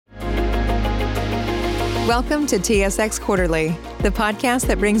Welcome to TSX Quarterly, the podcast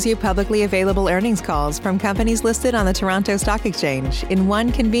that brings you publicly available earnings calls from companies listed on the Toronto Stock Exchange in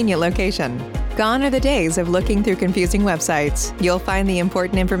one convenient location. Gone are the days of looking through confusing websites. You'll find the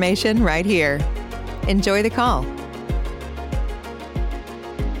important information right here. Enjoy the call.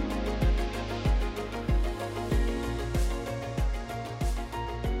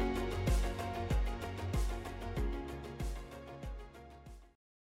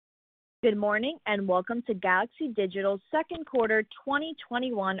 Good morning and welcome to GLXY Digital's second quarter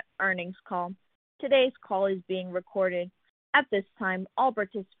 2021 earnings call. Today's call is being recorded. At this time, all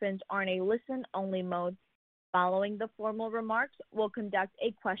participants are in a listen-only mode. Following the formal remarks, we'll conduct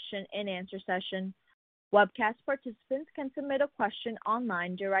a question-and-answer session. Webcast participants can submit a question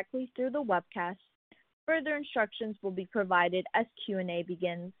online directly through the webcast. Further instructions will be provided as Q&A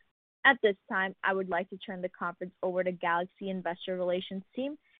begins. At this time, I would like to turn the conference over to GLXY Investor Relations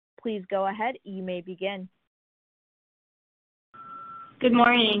team. Please go ahead. You may begin. Good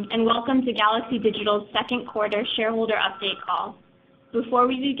morning and welcome to GLXY Digital's second quarter shareholder update call. Before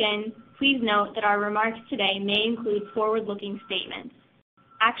we begin, please note that our remarks today may include forward-looking statements.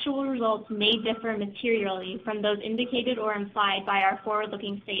 Actual results may differ materially from those indicated or implied by our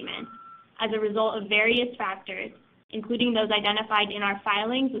forward-looking statements as a result of various factors, including those identified in our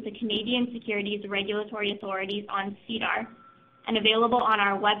filings with the Canadian Securities Regulatory Authorities on SEDAR, and available on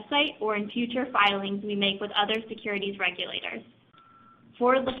our website or in future filings we make with other securities regulators.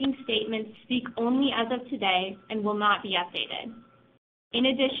 Forward-looking statements speak only as of today and will not be updated. In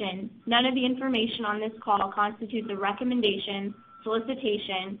addition, none of the information on this call constitutes a recommendation,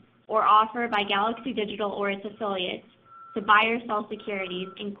 solicitation, or offer by GLXY Digital or its affiliates to buy or sell securities,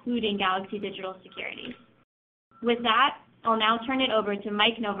 including GLXY Digital securities. With that, I'll now turn it over to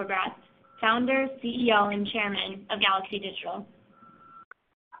Mike Novogratz, Founder, CEO, and Chairman of GLXY Digital.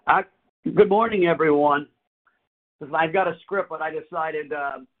 Good morning, everyone. I've got a script, but I decided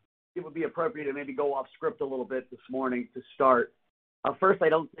it would be appropriate to maybe go off script a little bit this morning to start. First, I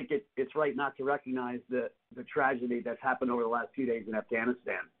don't think it's right not to recognize the tragedy that's happened over the last few days in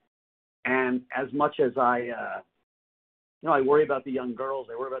Afghanistan. And as much as I worry about the young girls,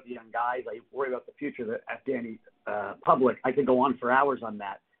 I worry about the young guys, I worry about the future of the Afghani public. I could go on for hours on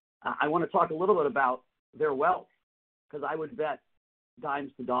that. I want to talk a little bit about their wealth, because I would bet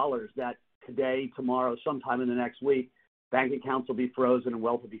dimes to dollars that today, tomorrow, sometime in the next week, bank accounts will be frozen and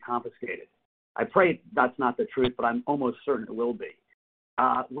wealth will be confiscated. I pray that's not the truth, but I'm almost certain it will be,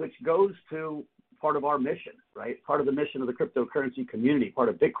 which goes to part of our mission, right? Part of the mission of the cryptocurrency community, part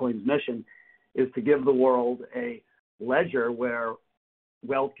of Bitcoin's mission is to give the world a ledger where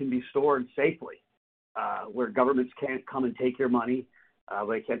wealth can be stored safely, where governments can't come and take your money.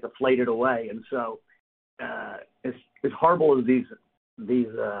 They can't deflate it away, and so as horrible as these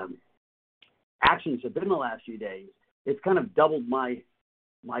actions have been the last few days, it's kind of doubled my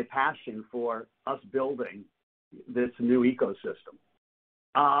passion for us building this new ecosystem.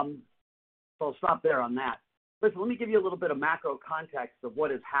 So I'll stop there on that. Listen, let me give you a little bit of macro context of what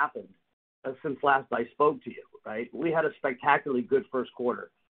has happened since last I spoke to you. Right, we had a spectacularly good first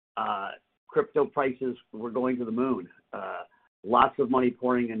quarter. Crypto prices were going to the moon. Lots of money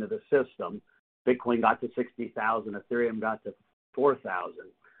pouring into the system. Bitcoin got to 60,000, Ethereum got to 4,000.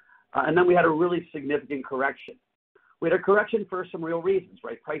 And then we had a really significant correction. We had a correction for some real reasons,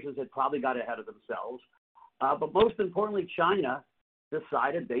 right? Prices had probably got ahead of themselves. But most importantly, China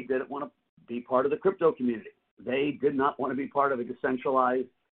decided they didn't want to be part of the crypto community. They did not want to be part of a decentralized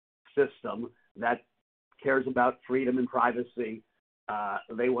system that cares about freedom and privacy.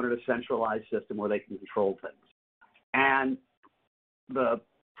 They wanted a centralized system where they can control things. And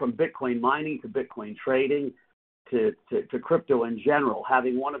from Bitcoin mining to Bitcoin trading to crypto in general,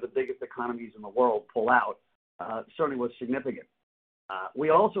 having one of the biggest economies in the world pull out certainly was significant. We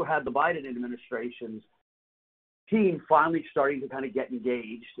also had the Biden administration's team finally starting to kind of get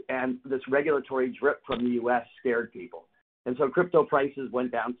engaged, and this regulatory drip from the U.S. scared people. And so crypto prices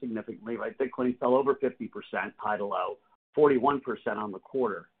went down significantly, right? Bitcoin fell over 50%, high to low, 41% on the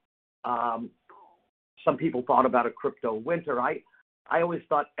quarter. Some people thought about a crypto winter. I always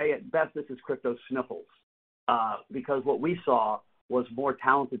thought, hey, at best, this is crypto sniffles, because what we saw was more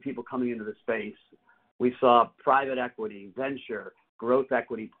talented people coming into the space. We saw private equity, venture, growth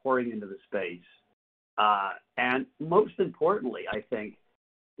equity pouring into the space. And most importantly, I think,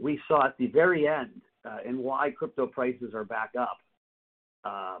 we saw at the very end, and why crypto prices are back up,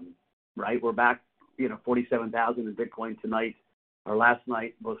 right? We're back, 47,000 in Bitcoin tonight. Or last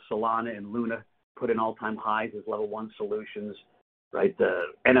night, both Solana and Luna put in all-time highs as level 1 solutions. Right, the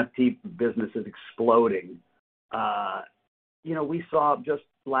NFT business is exploding. We saw just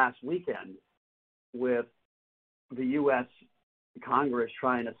last weekend with the U.S. Congress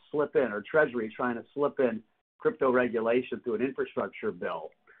trying to slip in, or Treasury trying to slip in crypto regulation through an infrastructure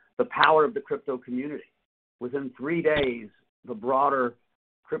bill, the power of the crypto community. Within 3 days, the broader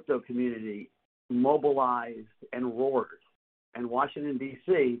crypto community mobilized and roared. And Washington,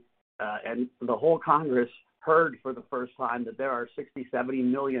 D.C., and the whole Congress heard for the first time that there are 60, 70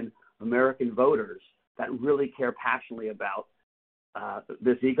 million American voters that really care passionately about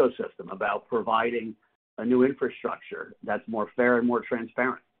this ecosystem, about providing a new infrastructure that's more fair and more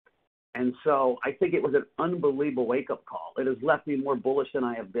transparent. And so I think it was an unbelievable wake-up call. It has left me more bullish than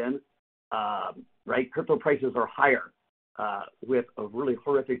I have been. Right? Crypto prices are higher with a really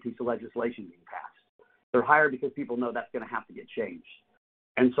horrific piece of legislation being passed. They're higher because people know that's going to have to get changed.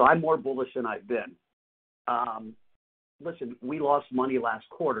 And so I'm more bullish than I've been. Listen, we lost money last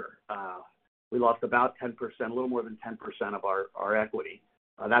quarter. We lost about 10%, a little more than 10% of our equity.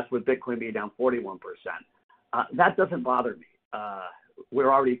 That's with Bitcoin being down 41%. That doesn't bother me. We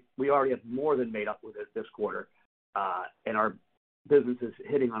already have more than made up with it this quarter, and our business is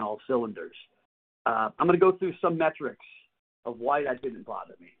hitting on all cylinders. I'm going to go through some metrics of why that didn't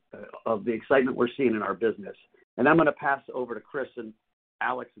bother me, of the excitement we're seeing in our business. And I'm going to pass over to Chris and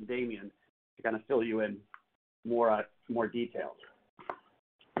Alex and Damien to kind of fill you in more details.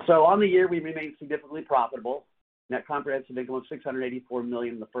 So on the year, we remained significantly profitable. Net comprehensive income of $684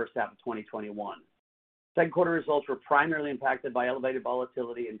 million in the first half of 2021. Second quarter results were primarily impacted by elevated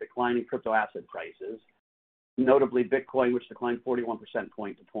volatility and declining crypto asset prices, notably Bitcoin, which declined 41%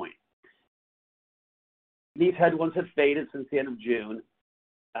 point to point. These headwinds have faded since the end of June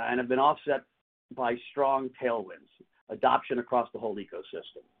and have been offset by strong tailwinds, adoption across the whole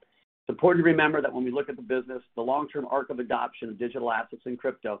ecosystem. It's important to remember that when we look at the business, the long-term arc of adoption of digital assets and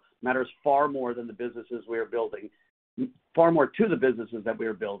crypto matters far more than the businesses we are building, far more to the businesses that we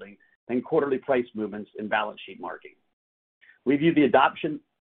are building than quarterly price movements in balance sheet marking. We view the adoption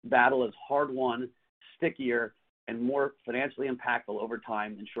battle as hard-won, stickier, and more financially impactful over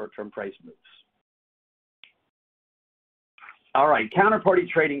time than short-term price moves. All right, counterparty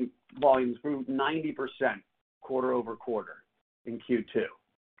trading volumes grew 90% quarter over quarter in Q2.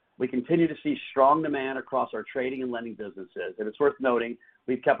 We continue to see strong demand across our trading and lending businesses, and it's worth noting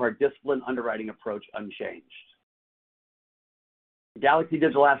we've kept our disciplined underwriting approach unchanged. Galaxy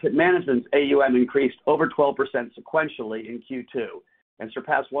Digital Asset Management's AUM increased over 12% sequentially in Q2 and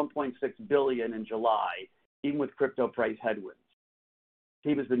surpassed $1.6 billion in July, even with crypto price headwinds. The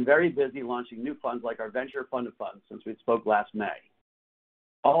team has been very busy launching new funds like our venture fund of funds since we spoke last May.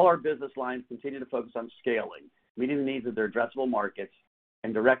 All our business lines continue to focus on scaling, meeting the needs of their addressable markets,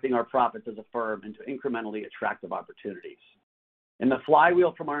 and directing our profits as a firm into incrementally attractive opportunities. And the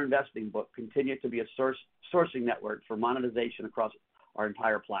flywheel from our investing book continued to be a sourcing network for monetization across our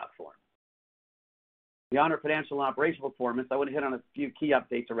entire platform. Beyond our financial and operational performance, I want to hit on a few key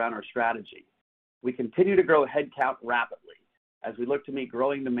updates around our strategy. We continue to grow headcount rapidly as we look to meet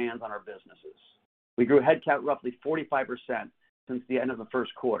growing demands on our businesses. We grew headcount roughly 45% since the end of the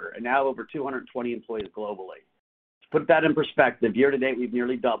first quarter, and now over 220 employees globally. To put that in perspective, year to date, we've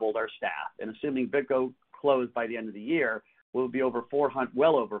nearly doubled our staff, and assuming BitGo closed by the end of the year, we'll be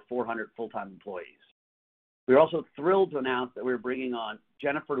well over 400 full-time employees. We're also thrilled to announce that we're bringing on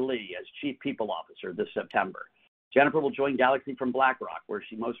Jennifer Lee as Chief People Officer this September. Jennifer will join Galaxy from BlackRock, where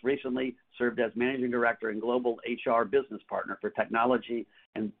she most recently served as Managing Director and Global HR Business Partner for Technology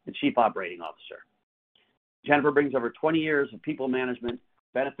and the Chief Operating Officer. Jennifer brings over 20 years of people management,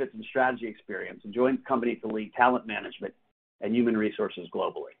 benefits, and strategy experience and joins the company to lead talent management and human resources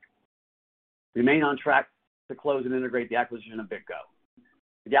globally. We remain on track to close and integrate the acquisition of BitGo.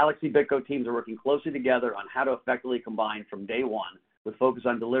 The Galaxy BitGo teams are working closely together on how to effectively combine from day one with focus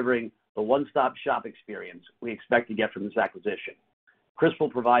on delivering the one-stop shop experience we expect to get from this acquisition. Chris will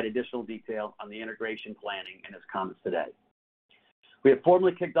provide additional detail on the integration planning in his comments today. We have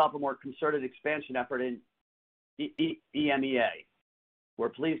formally kicked off a more concerted expansion effort in EMEA. We're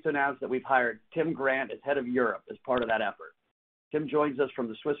pleased to announce that we've hired Tim Grant as head of Europe as part of that effort. Tim joins us from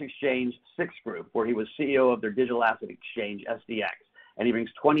the Swiss exchange SIX Group, where he was CEO of their digital asset exchange, SDX, and he brings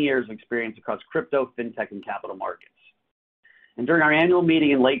 20 years of experience across crypto, fintech, and capital markets. And during our annual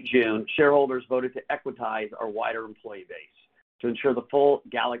meeting in late June, shareholders voted to equitize our wider employee base to ensure the full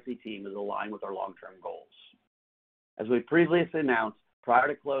Galaxy team is aligned with our long-term goals. As we previously announced, prior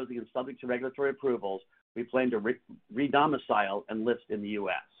to closing and subject to regulatory approvals, we plan to re-domicile and list in the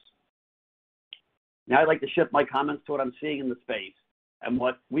U.S. Now I'd like to shift my comments to what I'm seeing in the space and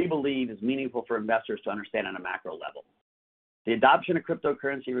what we believe is meaningful for investors to understand on a macro level. The adoption of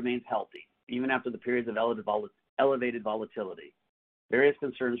cryptocurrency remains healthy, even after the periods of elevated volatility. various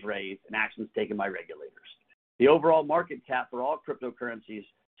concerns raised, and actions taken by regulators. The overall market cap for all cryptocurrencies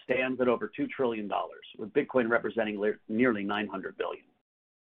stands at over $2 trillion, with Bitcoin representing nearly $900 billion.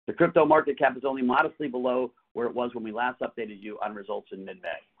 The crypto market cap is only modestly below where it was when we last updated you on results in mid-May.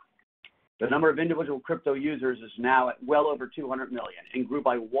 The number of individual crypto users is now at well over 200 million and grew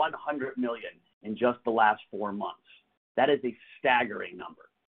by 100 million in just the last 4 months. That is a staggering number.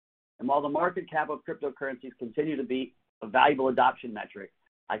 And while the market cap of cryptocurrencies continue to be a valuable adoption metric,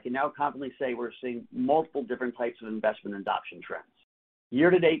 I can now confidently say we're seeing multiple different types of investment adoption trends.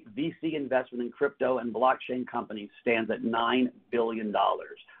 Year-to-date, VC investment in crypto and blockchain companies stands at $9 billion,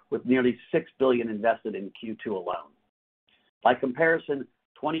 with nearly $6 billion invested in Q2 alone. By comparison,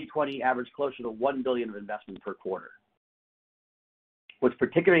 2020 averaged closer to $1 billion of investment per quarter. What's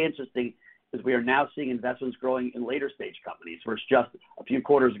particularly interesting is we are now seeing investments growing in later stage companies versus just a few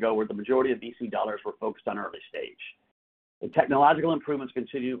quarters ago where the majority of VC dollars were focused on early stage. The technological improvements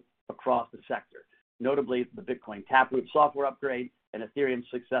continue across the sector, notably the Bitcoin Taproot software upgrade and Ethereum's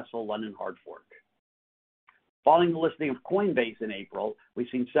successful London hard fork. Following the listing of Coinbase in April, we've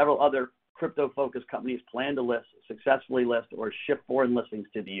seen several other crypto-focused companies plan to successfully list, or shift foreign listings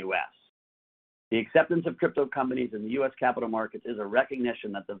to the U.S. The acceptance of crypto companies in the U.S. capital markets is a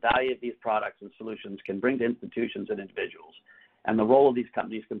recognition that the value of these products and solutions can bring to institutions and individuals, and the role of these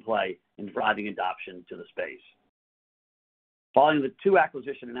companies can play in driving adoption to the space. Following the 2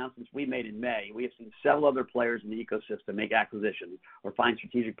 acquisition announcements we made in May, we have seen several other players in the ecosystem make acquisitions or find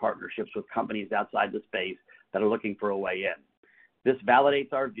strategic partnerships with companies outside the space that are looking for a way in. This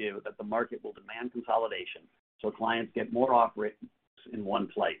validates our view that the market will demand consolidation so clients get more offerings in one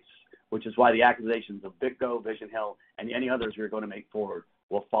place, which is why the acquisitions of BitGo, Vision Hill, and any others we are going to make forward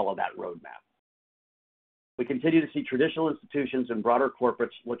will follow that roadmap. We continue to see traditional institutions and broader corporates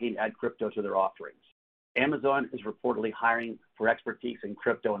looking to add crypto to their offerings. Amazon is reportedly hiring for expertise in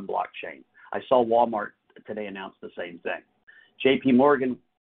crypto and blockchain. I saw Walmart today announce the same thing. JP Morgan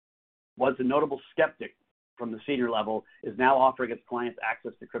was a notable skeptic from the senior level, is now offering its clients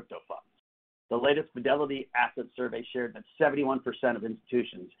access to crypto funds. The latest Fidelity Asset Survey shared that 71% of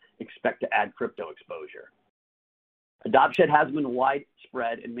institutions expect to add crypto exposure. Adoption hasn't been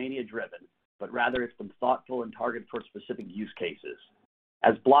widespread and mania-driven, but rather it's been thoughtful and targeted for specific use cases.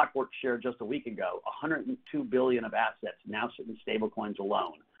 As Blockworks shared just a week ago, 102 billion of assets now sit in stablecoins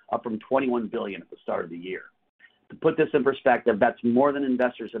alone, up from 21 billion at the start of the year. To put this in perspective, that's more than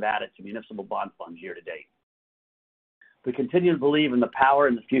investors have added to municipal bond funds year to date. We continue to believe in the power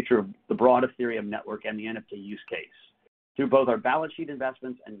and the future of the broad Ethereum network and the NFT use case. Through both our balance sheet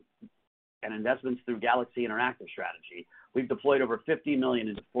investments and investments through GLXY Interactive strategy, we've deployed over $50 million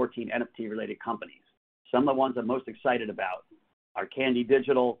into 14 NFT-related companies. Some of the ones I'm most excited about are Candy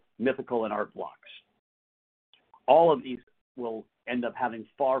Digital, Mythical, and Art Blocks. All of these will end up having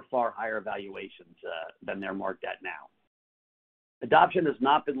far, far higher valuations than they're marked at now. Adoption has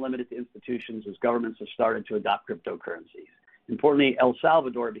not been limited to institutions as governments have started to adopt cryptocurrencies. Importantly, El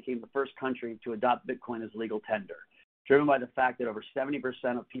Salvador became the first country to adopt Bitcoin as legal tender, driven by the fact that over 70%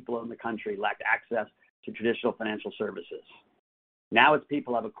 of people in the country lacked access to traditional financial services. Now its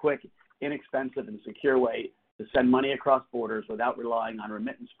people have a quick, inexpensive, and secure way to send money across borders without relying on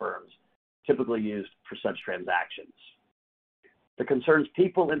remittance firms typically used for such transactions. The concerns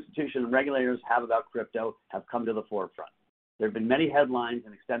people, institutions, and regulators have about crypto have come to the forefront. There have been many headlines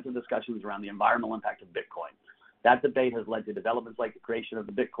and extensive discussions around the environmental impact of Bitcoin. That debate has led to developments like the creation of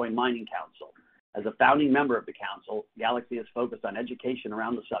the Bitcoin Mining Council. As a founding member of the council, GLXY is focused on education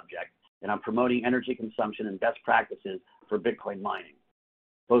around the subject and on promoting energy consumption and best practices for Bitcoin mining.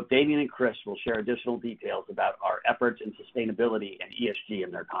 Both Damien and Chris will share additional details about our efforts in sustainability and ESG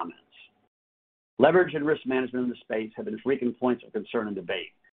in their comments. Leverage and risk management in the space have been frequent points of concern and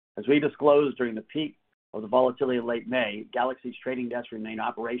debate. As we disclosed during the peak of the volatility in late May, GLXY's trading desk remained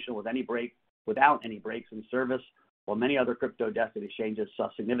operational without any breaks in service, while many other crypto desk exchanges saw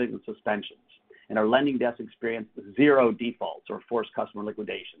significant suspensions. And our lending desk experienced 0 defaults or forced customer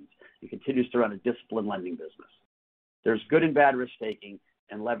liquidations and continues to run a disciplined lending business. There's good and bad risk taking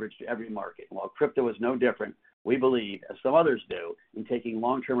and leverage to every market. And while crypto is no different, we believe, as some others do, in taking a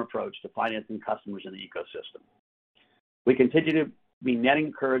long-term approach to financing customers in the ecosystem. We continue to be net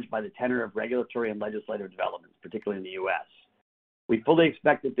encouraged by the tenor of regulatory and legislative developments, particularly in the U.S. We fully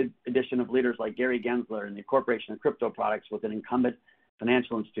expect the addition of leaders like Gary Gensler and the incorporation of crypto products within incumbent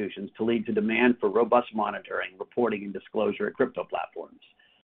financial institutions to lead to demand for robust monitoring, reporting, and disclosure at crypto platforms.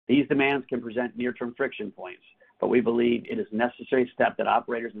 These demands can present near-term friction points, but we believe it is a necessary step that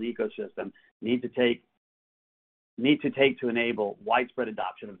operators in the ecosystem need to take to enable widespread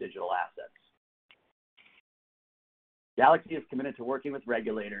adoption of digital assets. Galaxy is committed to working with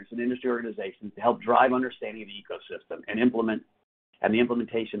regulators and industry organizations to help drive understanding of the ecosystem and the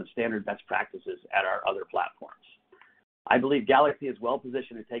implementation of standard best practices at our other platforms. I believe Galaxy is well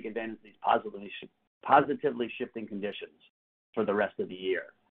positioned to take advantage of these positively shifting conditions for the rest of the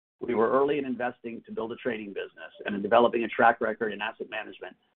year. We were early in investing to build a trading business and in developing a track record in asset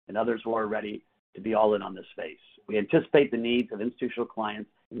management, and others who are ready to be all in on this space. We anticipate the needs of institutional clients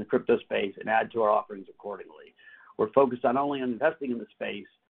in the crypto space and add to our offerings accordingly. We're focused not only on investing in the space,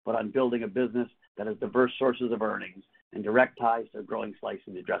 but on building a business that has diverse sources of earnings and direct ties to a growing slice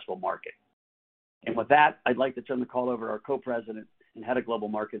of the addressable market. And with that, I'd like to turn the call over to our co-president and head of global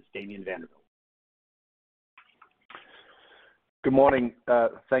markets, Damian Vanderbilt. Good morning.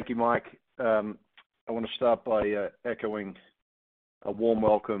 Thank you, Mike. I want to start by echoing a warm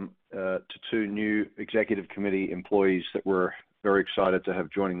welcome to two new executive committee employees that we're very excited to have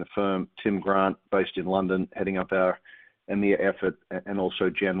joining the firm. Tim Grant, based in London, heading up our EMEA effort, and also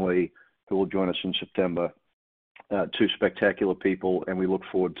Jen Lee, who will join us in September. Two spectacular people, and we look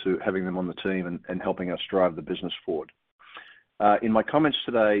forward to having them on the team and helping us drive the business forward. In my comments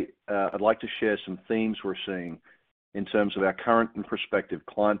today, I'd like to share some themes we're seeing in terms of our current and prospective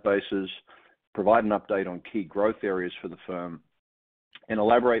client bases, provide an update on key growth areas for the firm, and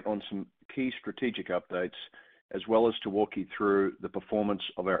elaborate on some key strategic updates, as well as to walk you through the performance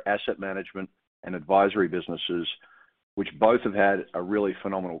of our asset management and advisory businesses, which both have had a really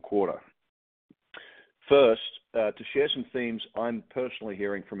phenomenal quarter. First, to share some themes I'm personally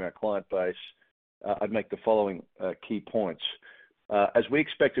hearing from our client base, I'd make the following key points. As we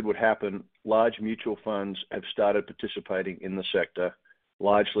expected would happen, large mutual funds have started participating in the sector,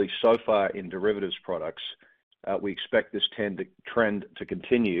 largely so far in derivatives products. We expect this trend to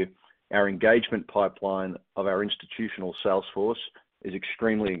continue. Our engagement pipeline of our institutional sales force is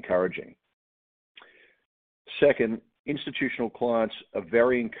extremely encouraging. Second, institutional clients are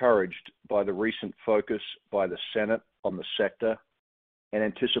very encouraged by the recent focus by the Senate on the sector and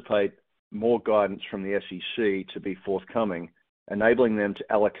anticipate more guidance from the SEC to be forthcoming, enabling them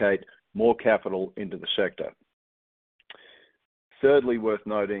to allocate more capital into the sector. Thirdly, worth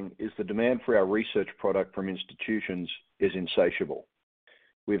noting is the demand for our research product from institutions is insatiable.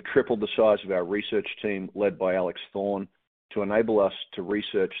 We've tripled the size of our research team led by Alex Thorne to enable us to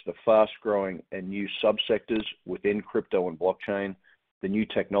research the fast-growing and new subsectors within crypto and blockchain, the new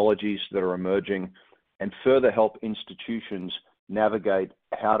technologies that are emerging, and further help institutions navigate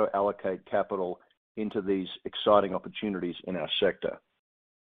how to allocate capital into these exciting opportunities in our sector.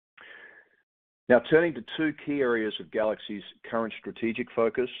 Now, turning to two key areas of Galaxy's current strategic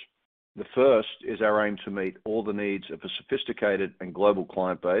focus. The first is our aim to meet all the needs of a sophisticated and global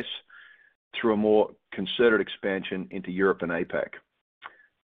client base through a more concerted expansion into Europe and APAC.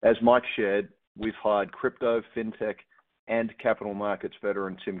 As Mike shared, we've hired crypto, fintech, and capital markets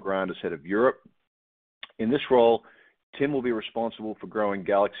veteran Tim Grant as head of Europe. In this role, Tim will be responsible for growing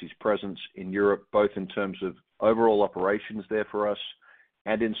Galaxy's presence in Europe, both in terms of overall operations there for us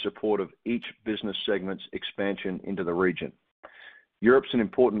and in support of each business segment's expansion into the region. Europe's an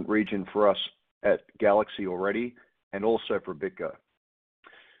important region for us at Galaxy already, and also for BitGo.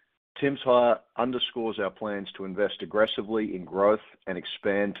 Tim's hire underscores our plans to invest aggressively in growth and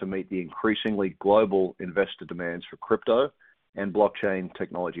expand to meet the increasingly global investor demands for crypto and blockchain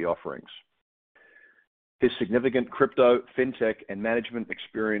technology offerings. His significant crypto, fintech, and management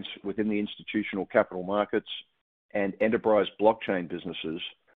experience within the institutional capital markets and enterprise blockchain businesses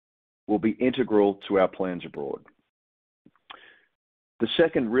will be integral to our plans abroad. The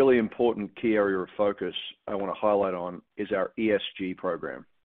second really important key area of focus I want to highlight on is our ESG program,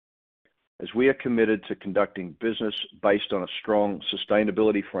 as we are committed to conducting business based on a strong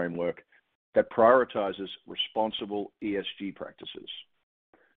sustainability framework that prioritizes responsible ESG practices.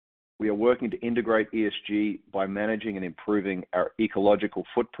 We are working to integrate ESG by managing and improving our ecological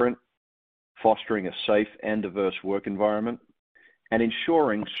footprint, fostering a safe and diverse work environment, and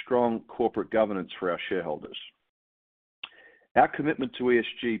ensuring strong corporate governance for our shareholders. Our commitment to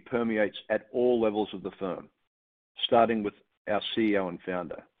ESG permeates at all levels of the firm, starting with our CEO and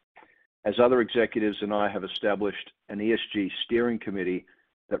founder. As other executives and I have established an ESG steering committee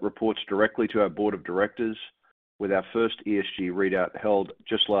that reports directly to our board of directors, with our first ESG readout held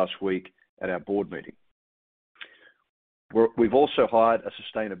just last week at our board meeting. We've also hired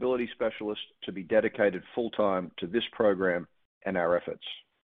a sustainability specialist to be dedicated full-time to this program and our efforts.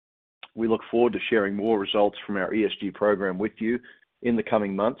 We look forward to sharing more results from our ESG program with you in the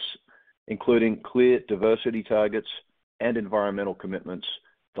coming months, including clear diversity targets and environmental commitments,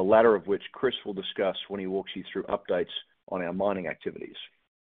 the latter of which Chris will discuss when he walks you through updates on our mining activities.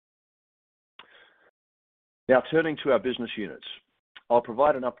 Now, turning to our business units, I'll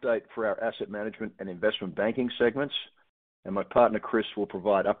provide an update for our asset management and investment banking segments, and my partner Chris will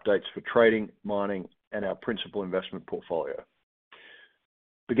provide updates for trading, mining, and our principal investment portfolio.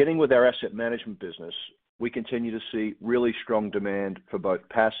 Beginning with our asset management business, we continue to see really strong demand for both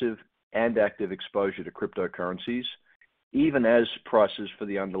passive and active exposure to cryptocurrencies, even as prices for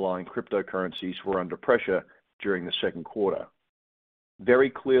the underlying cryptocurrencies were under pressure during the second quarter. Very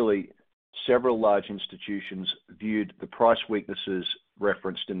clearly, several large institutions viewed the price weaknesses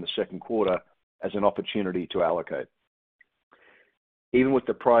referenced in the second quarter as an opportunity to allocate. Even with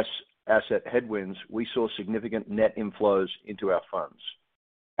the price asset headwinds, we saw significant net inflows into our funds.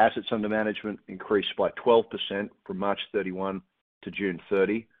 Assets under management increased by 12% from March 31 to June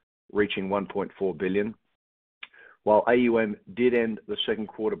 30, reaching $1.4 billion. While AUM did end the second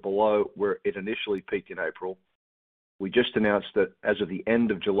quarter below where it initially peaked in April, we just announced that as of the end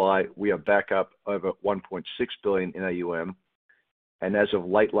of July, we are back up over $1.6 billion in AUM, and as of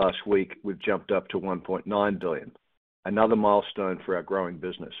late last week, we've jumped up to $1.9 billion, another milestone for our growing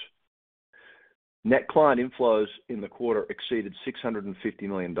business. Net client inflows in the quarter exceeded $650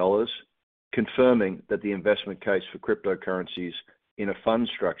 million, confirming that the investment case for cryptocurrencies in a fund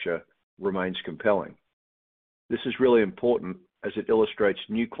structure remains compelling. This is really important as it illustrates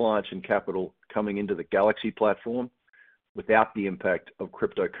new clients and capital coming into the GLXY platform without the impact of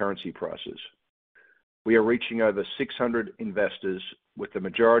cryptocurrency prices. We are reaching over 600 investors, with the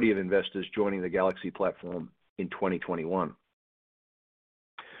majority of investors joining the GLXY platform in 2021.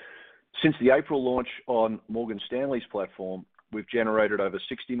 Since the April launch on Morgan Stanley's platform, we've generated over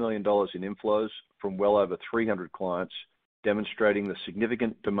 $60 million in inflows from well over 300 clients, demonstrating the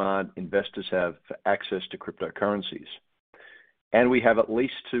significant demand investors have for access to cryptocurrencies. And we have at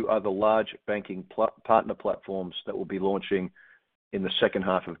least 2 other large banking partner platforms that will be launching in the second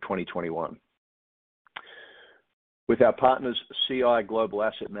half of 2021. With our partners CI Global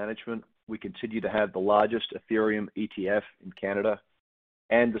Asset Management, we continue to have the largest Ethereum ETF in Canada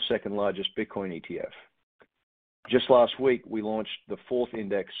and the second largest Bitcoin ETF. Just last week, we launched the 4th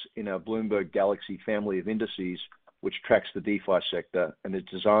index in our Bloomberg GLXY family of indices, which tracks the DeFi sector and is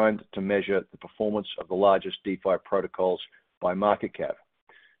designed to measure the performance of the largest DeFi protocols by market cap.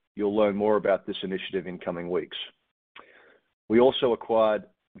 You'll learn more about this initiative in coming weeks. We also acquired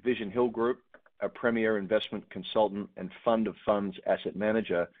Vision Hill Group, a premier investment consultant and fund of funds asset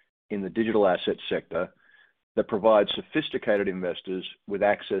manager in the digital asset sector that provides sophisticated investors with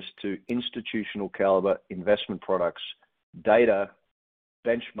access to institutional caliber investment products, data,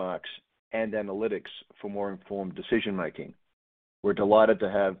 benchmarks, and analytics for more informed decision making. We're delighted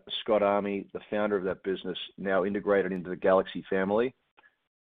to have Scott Army, the founder of that business, now integrated into the GLXY family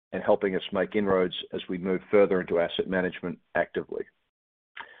and helping us make inroads as we move further into asset management actively.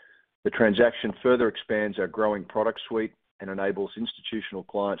 The transaction further expands our growing product suite and enables institutional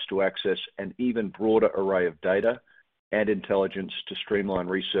clients to access an even broader array of data and intelligence to streamline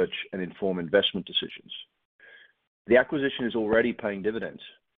research and inform investment decisions. The acquisition is already paying dividends.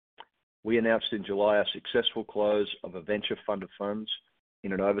 We announced in July a successful close of a venture fund of funds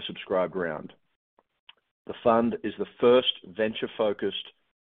in an oversubscribed round. The fund is the first venture-focused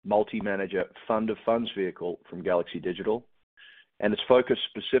multi-manager fund of funds vehicle from GLXY Digital, and it's focused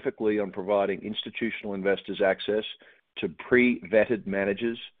specifically on providing institutional investors access to pre-vetted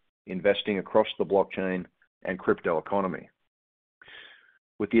managers investing across the blockchain and crypto economy.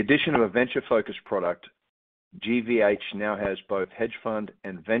 With the addition of a venture-focused product, GVH now has both hedge fund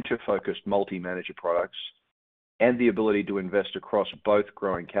and venture-focused multi-manager products and the ability to invest across both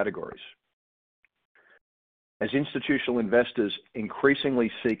growing categories. As institutional investors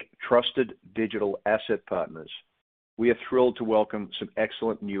increasingly seek trusted digital asset partners, we are thrilled to welcome some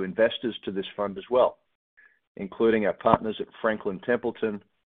excellent new investors to this fund as well, including our partners at Franklin Templeton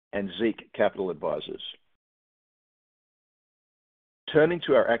and Zeke Capital Advisors. Turning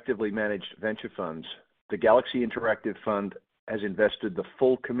to our actively managed venture funds, the GLXY Interactive Fund has invested the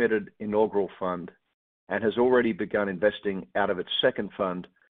full committed inaugural fund and has already begun investing out of its second fund,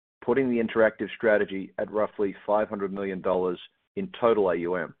 putting the interactive strategy at roughly $500 million in total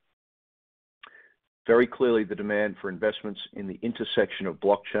AUM. Very clearly, the demand for investments in the intersection of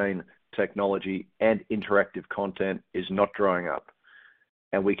blockchain technology and interactive content is not drying up,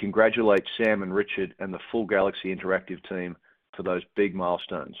 and we congratulate Sam and Richard and the full GLXY Interactive team for those big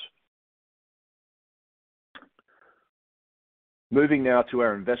milestones. Moving now to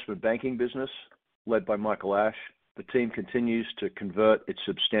our investment banking business, led by Michael Ash, the team continues to convert its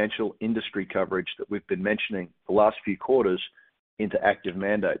substantial industry coverage that we've been mentioning the last few quarters into active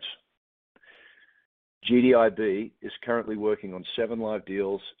mandates. GDIB is currently working on 7 live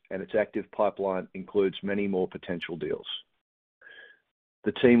deals, and its active pipeline includes many more potential deals.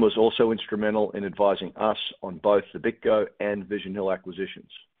 The team was also instrumental in advising us on both the BitGo and Vision Hill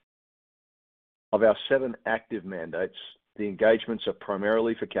acquisitions. Of our 7 active mandates, the engagements are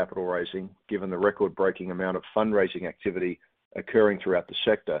primarily for capital raising, given the record-breaking amount of fundraising activity occurring throughout the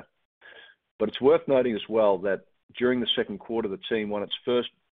sector. But it's worth noting as well that during the second quarter, the team won its first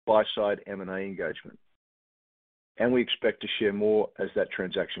buy-side M&A engagement, and we expect to share more as that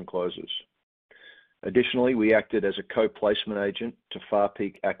transaction closes. Additionally, we acted as a co-placement agent to Far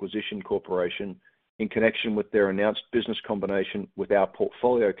Peak Acquisition Corporation in connection with their announced business combination with our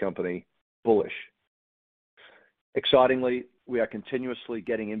portfolio company, Bullish. Excitingly, we are continuously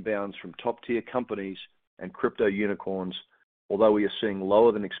getting inbounds from top-tier companies and crypto unicorns, although we are seeing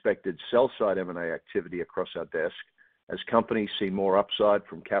lower than expected sell-side M&A activity across our desk as companies see more upside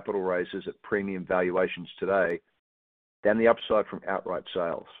from capital raises at premium valuations today than the upside from outright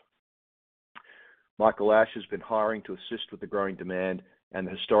sales. Michael Ash has been hiring to assist with the growing demand and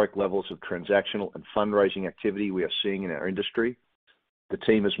the historic levels of transactional and fundraising activity we are seeing in our industry. The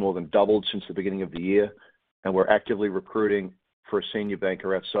team has more than doubled since the beginning of the year, and we're actively recruiting for a senior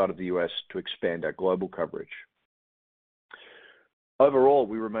banker outside of the US to expand our global coverage. Overall,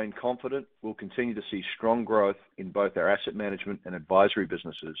 we remain confident we'll continue to see strong growth in both our asset management and advisory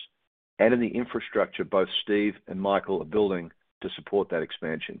businesses and in the infrastructure both Steve and Michael are building to support that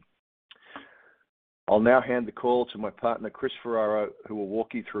expansion. I'll now hand the call to my partner, Chris Ferraro, who will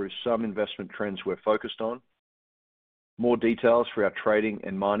walk you through some investment trends we're focused on, more details for our trading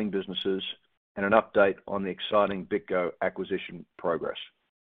and mining businesses, and an update on the exciting BitGo acquisition progress.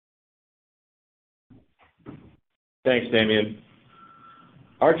 Thanks, Damien.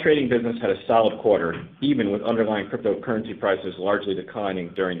 Our trading business had a solid quarter, even with underlying cryptocurrency prices largely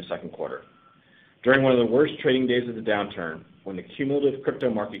declining during the second quarter. During one of the worst trading days of the downturn, when the cumulative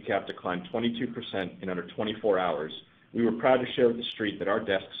crypto market cap declined 22% in under 24 hours, we were proud to share with the street that our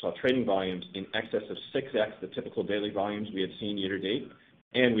desk saw trading volumes in excess of 6x the typical daily volumes we had seen year to date,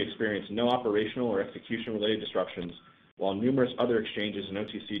 and we experienced no operational or execution-related disruptions, while numerous other exchanges and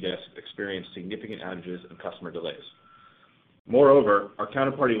OTC desks experienced significant outages and customer delays. Moreover, our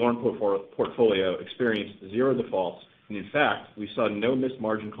counterparty loan portfolio experienced 0 defaults, and in fact, we saw no missed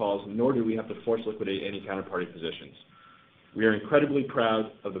margin calls, nor did we have to force liquidate any counterparty positions. We are incredibly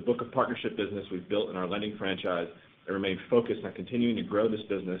proud of the book of partnership business we've built in our lending franchise and remain focused on continuing to grow this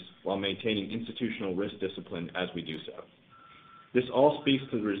business while maintaining institutional risk discipline as we do so. This all speaks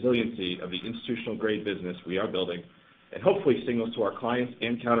to the resiliency of the institutional grade business we are building and hopefully signals to our clients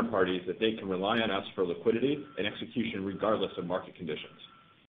and counterparties that they can rely on us for liquidity and execution regardless of market conditions.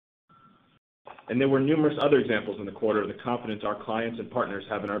 And there were numerous other examples in the quarter of the confidence our clients and partners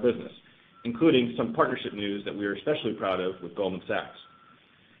have in our business, including some partnership news that we are especially proud of with Goldman Sachs.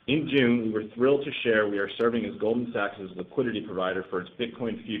 In June, we were thrilled to share we are serving as Goldman Sachs' liquidity provider for its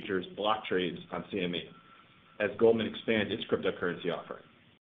Bitcoin futures block trades on CME, as Goldman expands its cryptocurrency offering.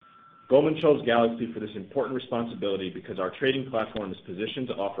 Goldman chose Galaxy for this important responsibility because our trading platform is positioned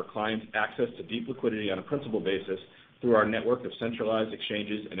to offer clients access to deep liquidity on a principal basis through our network of centralized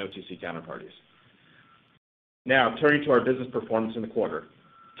exchanges and OTC counterparties. Now, turning to our business performance in the quarter.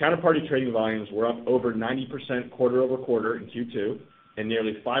 Counterparty trading volumes were up over 90% quarter over quarter in Q2 and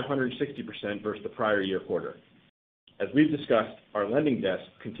nearly 560% versus the prior year quarter. As we've discussed, our lending desk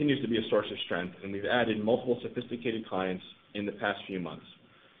continues to be a source of strength, and we've added multiple sophisticated clients in the past few months.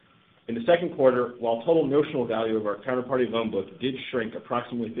 In the second quarter, while total notional value of our counterparty loan book did shrink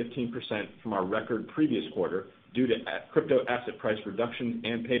approximately 15% from our record previous quarter due to crypto asset price reductions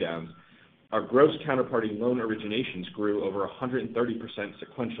and paydowns, our gross counterparty loan originations grew over 130%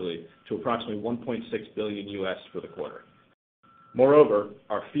 sequentially to approximately $1.6 billion for the quarter. Moreover,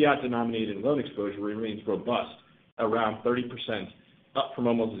 our fiat-denominated loan exposure remains robust, around 30%, up from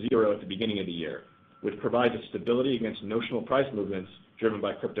almost 0 at the beginning of the year, which provides a stability against notional price movements driven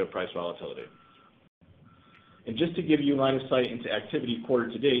by crypto price volatility. And just to give you line of sight into activity quarter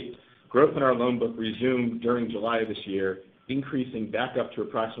to date, growth in our loan book resumed during July of this year, increasing back up to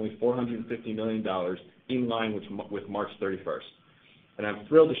approximately $450 million in line with March 31st. And I'm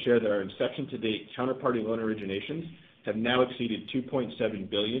thrilled to share that our inception to date counterparty loan originations have now exceeded $2.7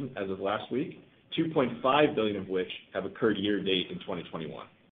 billion as of last week, $2.5 billion of which have occurred year to date in 2021.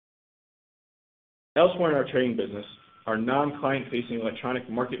 Elsewhere in our trading business, our non-client-facing electronic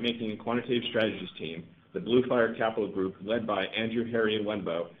market making and quantitative strategies team, the Blue Fire Capital Group, led by Andrew, Harry, and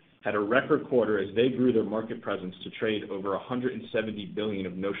Wenbo, had a record quarter as they grew their market presence to trade over $170 billion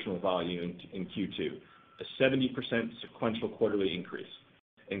of notional volume in Q2, a 70% sequential quarterly increase.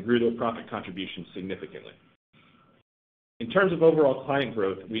 and grew their profit contribution significantly. In terms of overall client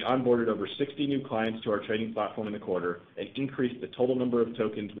growth, we onboarded over 60 new clients to our trading platform in the quarter and increased the total number of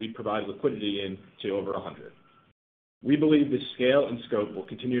tokens we provide liquidity in to over 100. We believe this scale and scope will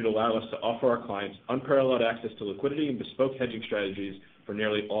continue to allow us to offer our clients unparalleled access to liquidity and bespoke hedging strategies for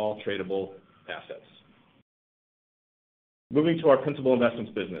nearly all tradable assets. Moving to our principal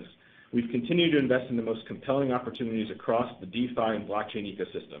investments business, we've continued to invest in the most compelling opportunities across the DeFi and blockchain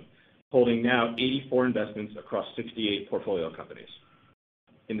ecosystem, holding now 84 investments across 68 portfolio companies.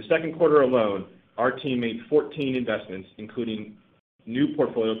 In the second quarter alone, our team made 14 investments, including new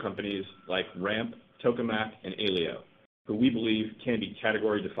portfolio companies like Ramp, Tokamak, and Aleo, who we believe can be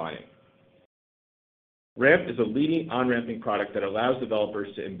category defining. Ramp is a leading on-ramping product that allows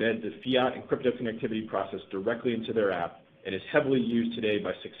developers to embed the fiat and crypto connectivity process directly into their app and is heavily used today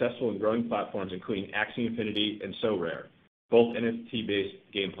by successful and growing platforms including Axie Infinity and SoRare, both NFT-based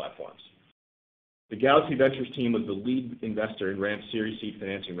game platforms. The Galaxy Ventures team was the lead investor in Ramp's Series C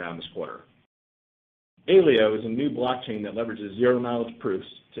financing round this quarter. Aleo is a new blockchain that leverages zero-knowledge proofs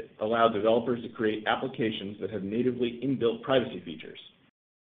to allow developers to create applications that have natively inbuilt privacy features.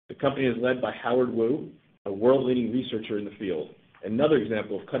 The company is led by Howard Wu, a world-leading researcher in the field, another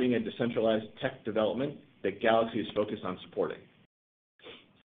example of cutting-edge decentralized tech development that Galaxy is focused on supporting.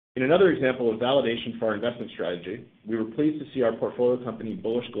 In another example of validation for our investment strategy, we were pleased to see our portfolio company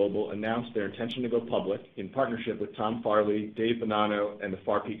Bullish Global announce their intention to go public in partnership with Tom Farley, Dave Bonanno, and the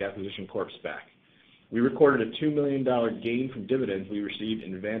Far Peak Acquisition Corp SPAC. We recorded a $2 million gain from dividends we received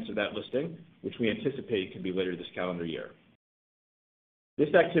in advance of that listing, which we anticipate could be later this calendar year.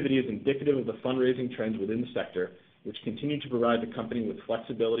 This activity is indicative of the fundraising trends within the sector, which continue to provide the company with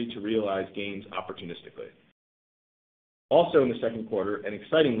flexibility to realize gains opportunistically. Also in the second quarter, and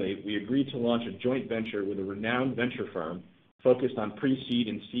excitingly, we agreed to launch a joint venture with a renowned venture firm focused on pre-seed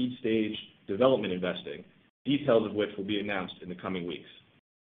and seed stage development investing, details of which will be announced in the coming weeks.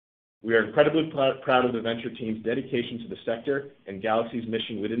 We are incredibly proud of the venture team's dedication to the sector and Galaxy's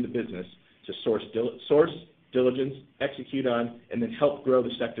mission within the business to source, diligence, execute on, and then help grow the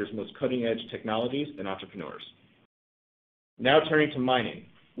sector's most cutting-edge technologies and entrepreneurs. Now turning to mining,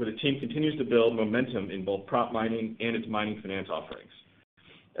 where the team continues to build momentum in both prop mining and its mining finance offerings.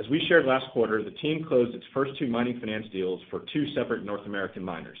 As we shared last quarter, the team closed its first 2 mining finance deals for 2 separate North American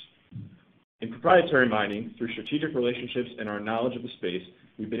miners. In proprietary mining, through strategic relationships and our knowledge of the space,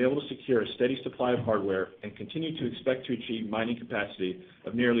 we've been able to secure a steady supply of hardware and continue to expect to achieve mining capacity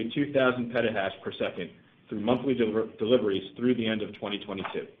of nearly 2,000 petahash per second through monthly deliveries through the end of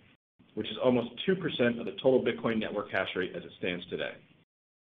 2022, which is almost 2% of the total Bitcoin network hash rate as it stands today.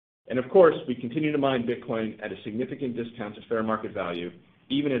 And of course, we continue to mine Bitcoin at a significant discount to fair market value,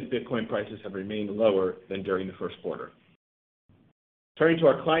 even as Bitcoin prices have remained lower than during the first quarter. Turning to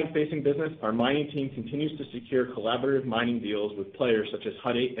our client-facing business, our mining team continues to secure collaborative mining deals with players such as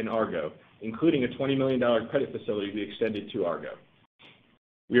Hut 8 and Argo, including a $20 million credit facility we extended to Argo.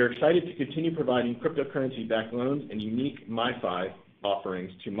 We are excited to continue providing cryptocurrency-backed loans and unique MiFi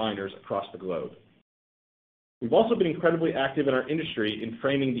offerings to miners across the globe. We've also been incredibly active in our industry in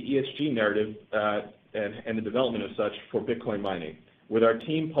framing the ESG narrative and the development of such for Bitcoin mining, with our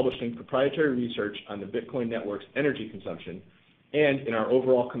team publishing proprietary research on the Bitcoin network's energy consumption and in our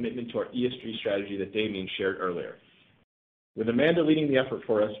overall commitment to our ESG strategy that Damien shared earlier. With Amanda leading the effort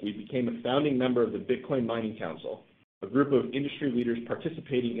for us, we became a founding member of the Bitcoin Mining Council, a group of industry leaders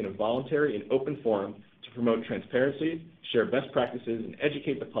participating in a voluntary and open forum to promote transparency, share best practices, and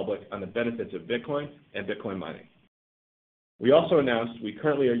educate the public on the benefits of Bitcoin and Bitcoin mining. We also announced we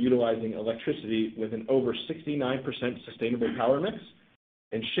currently are utilizing electricity with an over 69% sustainable power mix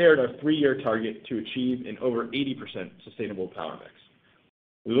and shared our 3-year target to achieve an over 80% sustainable power mix.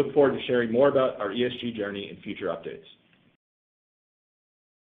 We look forward to sharing more about our ESG journey in future updates.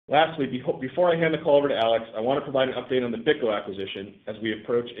 Lastly, before I hand the call over to Alex, I want to provide an update on the BitGo acquisition as we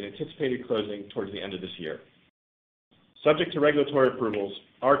approach an anticipated closing towards the end of this year. Subject to regulatory approvals,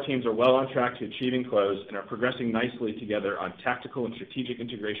 our teams are well on track to achieving close and are progressing nicely together on tactical and strategic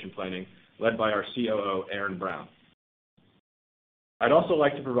integration planning led by our COO, Aaron Brown. I'd also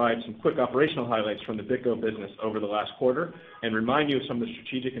like to provide some quick operational highlights from the BitGo business over the last quarter and remind you of some of the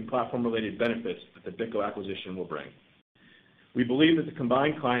strategic and platform-related benefits that the BitGo acquisition will bring. We believe that the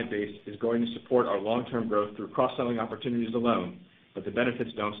combined client base is going to support our long-term growth through cross-selling opportunities alone, but the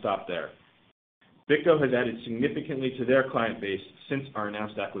benefits don't stop there. BitGo has added significantly to their client base since our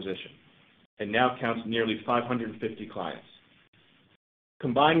announced acquisition and now counts nearly 550 clients.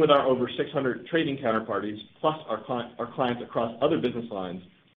 Combined with our over 600 trading counterparties, plus our clients across other business lines,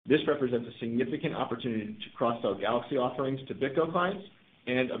 this represents a significant opportunity to cross-sell Galaxy offerings to BitGo clients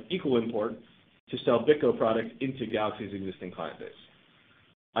and of equal import to sell BitGo products into Galaxy's existing client base.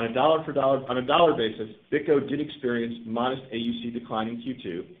 On a dollar basis, BitGo did experience modest AUC decline in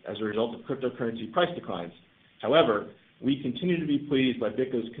Q2 as a result of cryptocurrency price declines. However, we continue to be pleased by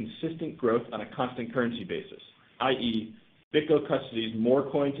BitGo's consistent growth on a constant currency basis, i.e., BitGo custodies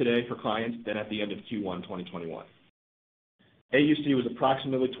more coin today for clients than at the end of Q1 2021. AUC was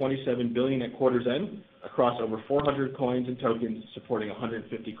approximately $27 billion at quarter's end across over 400 coins and tokens supporting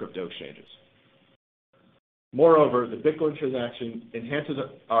 150 crypto exchanges. Moreover, the BitGo transaction enhances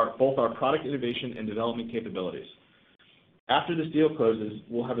both our product innovation and development capabilities. After this deal closes,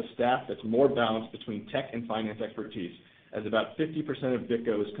 we'll have a staff that's more balanced between tech and finance expertise, as about 50% of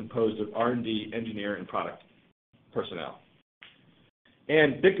BitGo is composed of R&D, engineer, and product personnel.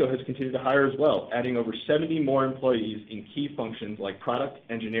 And BitGo has continued to hire as well, adding over 70 more employees in key functions like product,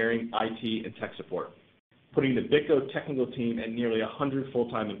 engineering, IT, and tech support, putting the BitGo technical team at nearly 100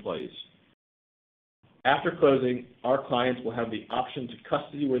 full-time employees. After closing, our clients will have the option to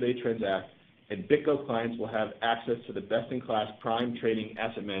custody where they transact, and BitGo clients will have access to the best-in-class prime trading,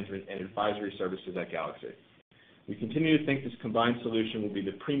 asset management, and advisory services at Galaxy. We continue to think this combined solution will be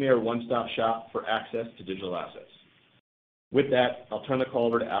the premier one-stop shop for access to digital assets. With that, I'll turn the call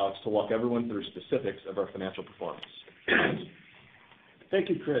over to Alex to walk everyone through specifics of our financial performance. Thank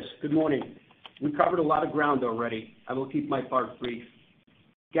you, Chris. Good morning. We covered a lot of ground already. I will keep my part brief.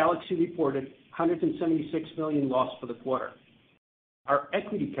 Galaxy reported $176 million loss for the quarter. Our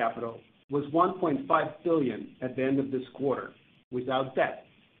equity capital was $1.5 billion at the end of this quarter, without debt,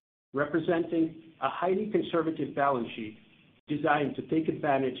 representing a highly conservative balance sheet designed to take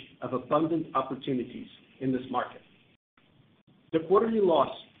advantage of abundant opportunities in this market. The quarterly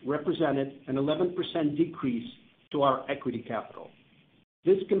loss represented an 11% decrease to our equity capital.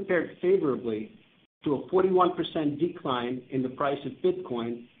 This compared favorably to a 41% decline in the price of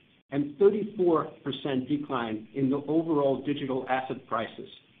Bitcoin and 34% decline in the overall digital asset prices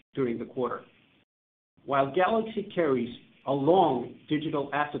during the quarter. While Galaxy carries a long digital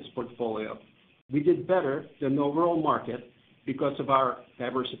assets portfolio, we did better than the overall market because of our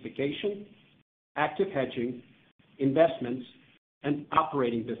diversification, active hedging, investments, and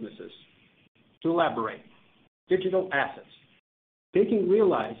operating businesses. To elaborate, digital assets. Taking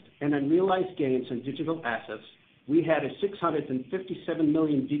realized and unrealized gains in digital assets, we had a $657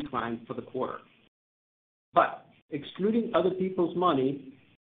 million decline for the quarter. But excluding other people's money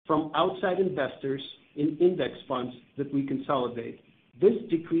from outside investors in index funds that we consolidate, this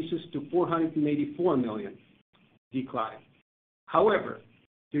decreases to $484 million decline. However,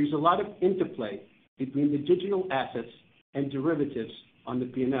 there's a lot of interplay between the digital assets and derivatives on the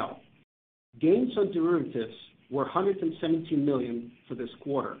P&L. Gains on derivatives were $117 million for this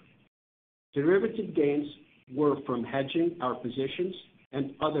quarter. Derivative gains were from hedging our positions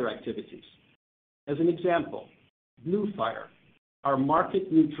and other activities. As an example, Bluefire, our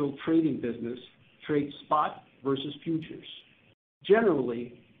market-neutral trading business, trades spot versus futures.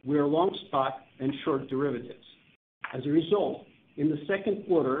 Generally, we are long spot and short derivatives. As a result, in the second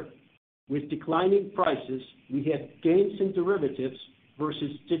quarter, with declining prices, we had gains in derivatives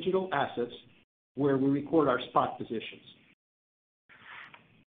versus digital assets where we record our spot positions.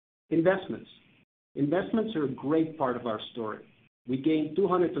 Investments. Investments are a great part of our story. We gained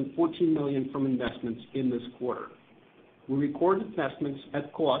 $214 million from investments in this quarter. We record investments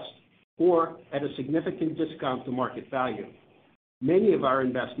at cost or at a significant discount to market value. Many of our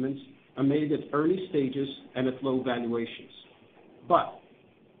investments are made at early stages and at low valuations. But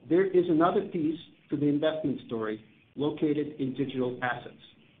there is another piece to the investment story located in digital assets.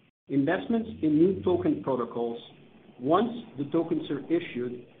 Investments in new token protocols, once the tokens are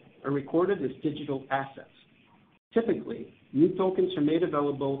issued, are recorded as digital assets. Typically, new tokens are made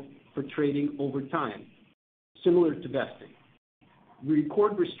available for trading over time, similar to vesting. We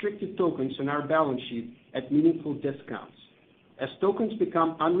record restricted tokens on our balance sheet at meaningful discounts. As tokens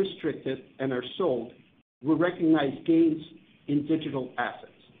become unrestricted and are sold, we recognize gains in digital assets.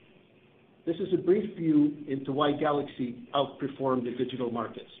 This is a brief view into why Galaxy outperformed the digital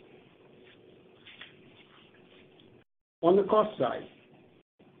markets. On the cost side,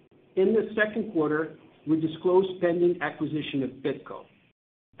 in the second quarter, we disclosed pending acquisition of BitGo.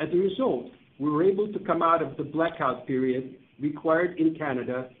 As a result, we were able to come out of the blackout period required in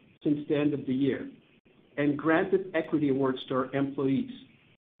Canada since the end of the year and granted equity awards to our employees.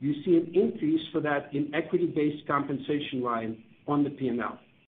 You see an increase for that in equity-based compensation line on the P&L.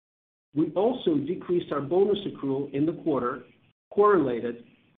 We also decreased our bonus accrual in the quarter correlated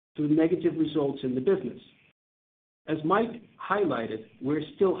to negative results in the business. As Mike highlighted, we're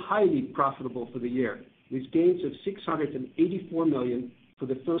still highly profitable for the year, with gains of $684 million for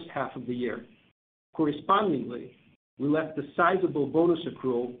the first half of the year. Correspondingly, we left a sizable bonus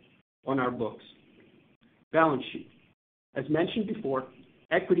accrual on our books. Balance sheet. As mentioned before,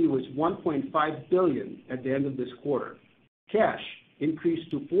 equity was $1.5 billion at the end of this quarter. Cash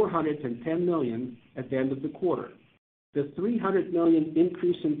increased to $410 million at the end of the quarter. The $300 million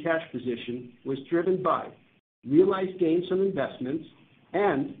increase in cash position was driven by realized gains on investments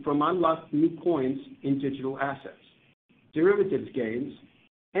and from unlocked new coins in digital assets, derivatives gains,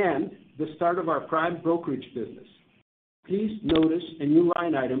 and the start of our prime brokerage business. Please notice a new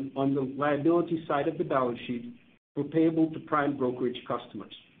line item on the liability side of the balance sheet for payable to prime brokerage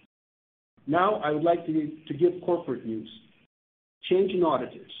customers. Now I would like to give corporate news. Change in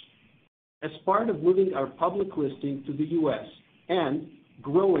auditors. As part of moving our public listing to the U.S. and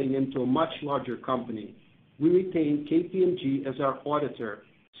growing into a much larger company, we retained KPMG as our auditor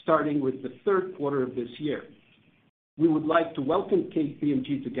starting with the third quarter of this year. We would like to welcome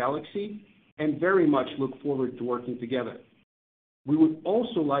KPMG to Galaxy and very much look forward to working together. We would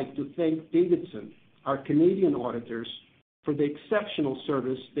also like to thank Davidson, our Canadian auditors, for the exceptional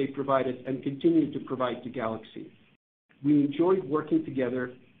service they provided and continue to provide to Galaxy. We enjoyed working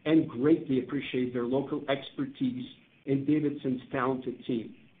together and greatly appreciate their local expertise in Davidson's talented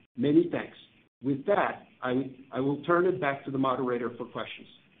team. Many thanks. With that, I will turn it back to the moderator for questions.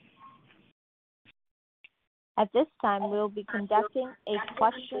 At this time, we will be conducting a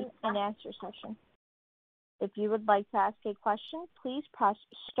question and answer session. If you would like to ask a question, please press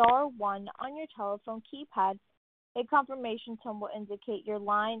star 1 on your telephone keypad. A confirmation tone will indicate your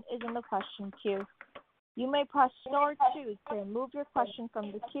line is in the question queue. You may press star 2 to remove your question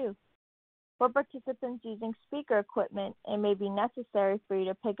from the queue. For participants using speaker equipment, it may be necessary for you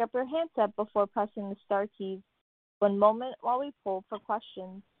to pick up your handset before pressing the star keys. One moment while we poll for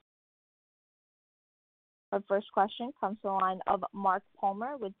questions. Our first question comes to the line of Mark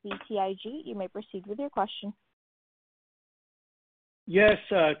Palmer with BTIG. You may proceed with your question. Yes,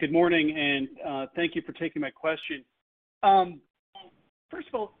 good morning, and thank you for taking my question. First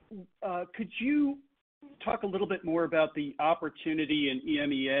of all, could you talk a little bit more about the opportunity in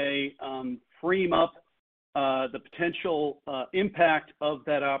EMEA, frame up the potential impact of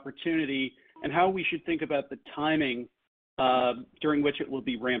that opportunity, and how we should think about the timing during which it will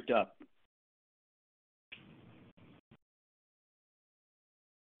be ramped up?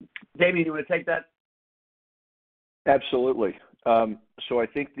 Damien, you want to take that? Absolutely. So I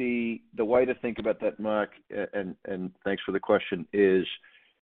think the way to think about that, Mark, and thanks for the question, is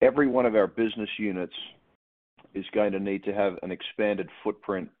every one of our business units is going to need to have an expanded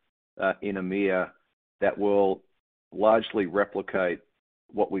footprint in EMEA that will largely replicate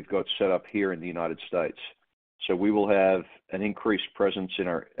what we've got set up here in the United States. So we will have an increased presence in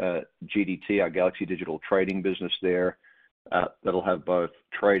our GDT, our Galaxy Digital Trading business there, that'll have both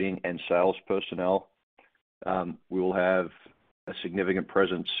trading and sales personnel. We will have a significant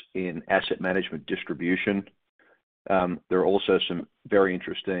presence in asset management distribution. There are also some very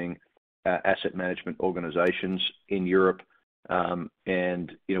interesting asset management organizations in Europe,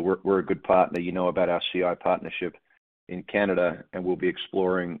 and we're a good partner. You know about our CI partnership in Canada, and we'll be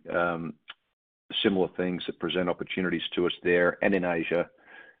exploring similar things that present opportunities to us there and in Asia.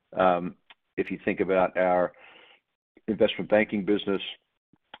 If you think about our investment banking business,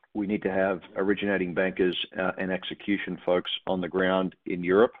 we need to have originating bankers and execution folks on the ground in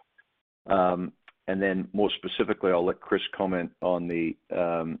Europe. And then more specifically, I'll let Chris comment on the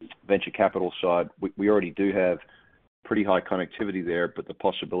venture capital side. We already do have pretty high connectivity there, but the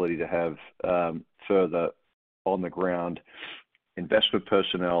possibility to have further on the ground investment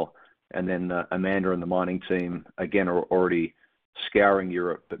personnel, and then Amanda and the mining team, again, are already scouring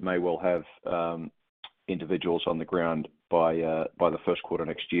Europe, but may well have individuals on the ground by the first quarter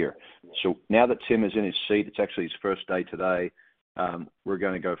next year. So now that Tim is in his seat, it's actually his first day today. We're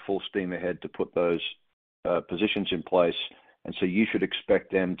going to go full steam ahead to put those positions in place, and so you should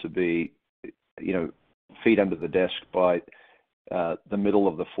expect them to be, feet under the desk by the middle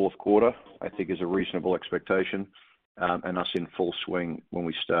of the fourth quarter. I think is a reasonable expectation, and us in full swing when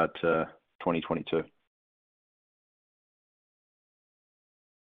we start 2022.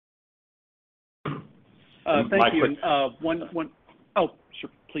 Thank you. Oh, sure,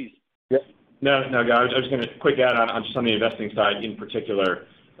 please. Yeah. No, guys. I was going to quick add on just on the investing side in particular,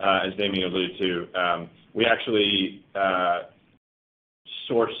 as Damien alluded to. We actually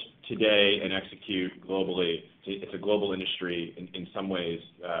source today and execute globally. It's a global industry in some ways,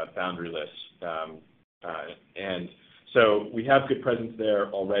 boundaryless, and so we have good presence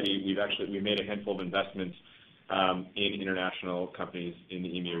there already. We made a handful of investments in international companies in the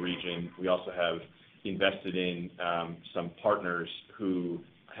EMEA region. We also have invested in some partners who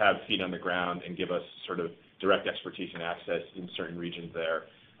have feet on the ground and give us sort of direct expertise and access in certain regions there.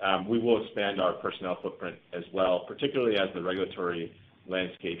 We will expand our personnel footprint as well, particularly as the regulatory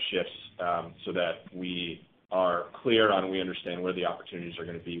landscape shifts, so that we are clear on, we understand where the opportunities are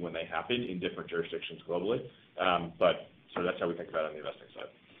going to be when they happen in different jurisdictions globally. So that's how we think about it on the investing side.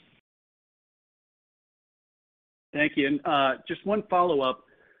 Thank you. And just one follow-up.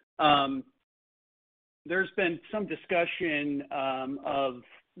 There's been some discussion of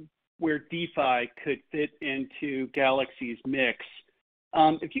where DeFi could fit into Galaxy's mix.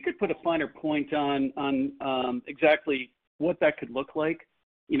 If you could put a finer point on exactly what that could look like.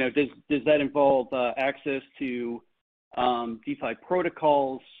 You know, does that involve access to DeFi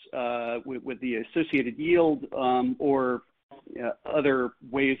protocols with the associated yield, or other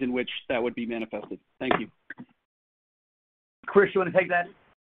ways in which that would be manifested? Thank you. Chris, you want to take that?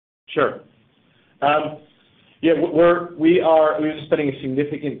 Sure. Yeah, we've been spending a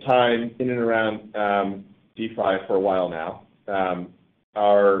significant time in and around DeFi for a while now.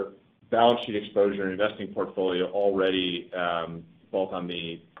 Our balance sheet exposure and investing portfolio already, both on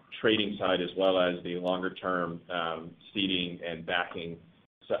the trading side as well as the longer-term seeding and backing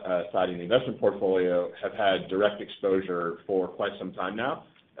side in the investment portfolio, have had direct exposure for quite some time now,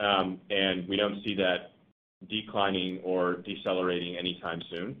 and we don't see that declining or decelerating anytime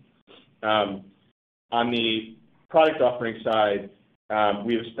soon. On the product offering side,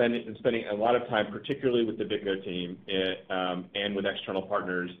 we have been spending a lot of time, particularly with the BitGo team and with external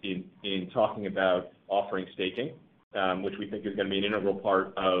partners, in talking about offering staking, which we think is going to be an integral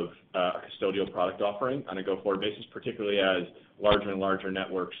part of a custodial product offering on a go-forward basis, particularly as larger and larger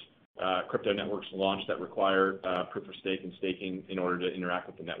networks, crypto networks launch that require proof of stake and staking in order to interact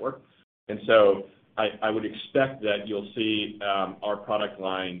with the network. And so I would expect that you'll see our product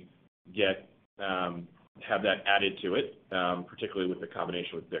line have that added to it, particularly with the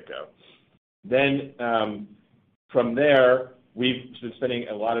combination with BitGo. Then from there, we've been spending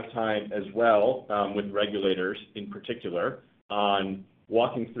a lot of time as well with regulators in particular on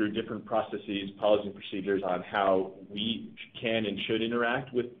walking through different processes, policies, and procedures on how we can and should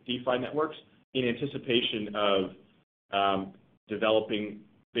interact with DeFi networks in anticipation of developing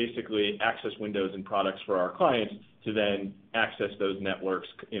basically access windows and products for our clients to then access those networks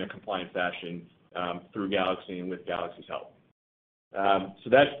in a compliant fashion through Galaxy and with Galaxy's help. So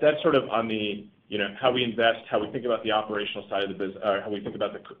that's sort of on the, how we invest, how we think about the operational side of the business, or how we think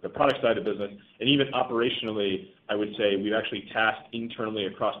about the product side of the business. And even operationally, I would say we've actually tasked internally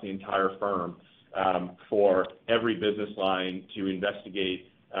across the entire firm for every business line to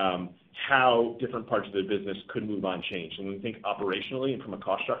investigate how different parts of the business could move on change. And when we think operationally and from a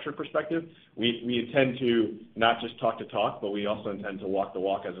cost structure perspective, we intend to not just talk the talk, but we also intend to walk the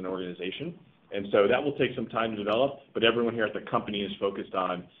walk as an organization. And so that will take some time to develop, but everyone here at the company is focused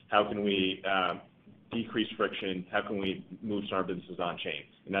on how can we decrease friction, how can we move some of our businesses on chain.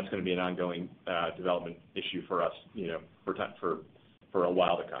 And that's going to be an ongoing development issue for us, for a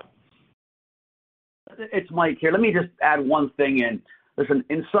while to come. It's Mike here. Let me just add one thing in. Listen,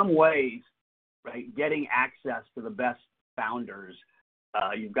 in some ways, right, getting access to the best founders,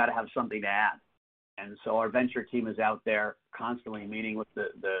 you've got to have something to add. And so our venture team is out there constantly meeting with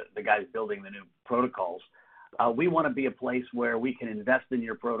the guys building the new protocols. We want to be a place where we can invest in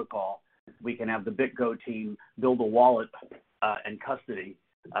your protocol. We can have the BitGo team build a wallet and custody.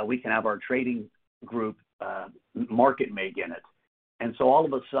 We can have our trading group market make in it. And so all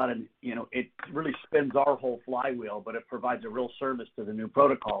of a sudden, it really spins our whole flywheel, but it provides a real service to the new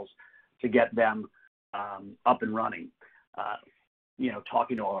protocols to get them up and running.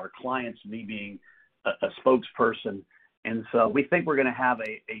 Talking to our clients, me being a spokesperson. And so we think we're going to have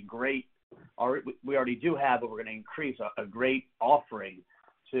a great, we already do have, but we're going to increase a great offering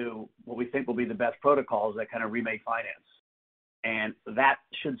to what we think will be the best protocols that kind of remake finance. And that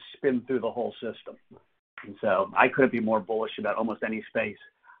should spin through the whole system. And so I couldn't be more bullish about almost any space.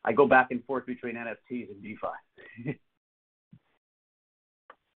 I go back and forth between NFTs and DeFi.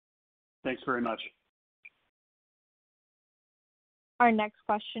 Thanks very much. Our next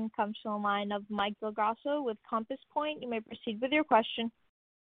question comes from the line of Mike Del Grosso with Compass Point. You may proceed with your question.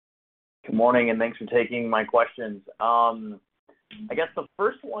 Good morning, and thanks for taking my questions. I guess the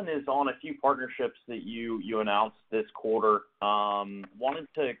first one is on a few partnerships that you announced this quarter. Wanted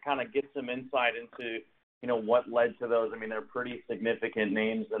to kind of get some insight into, what led to those. I mean, they're pretty significant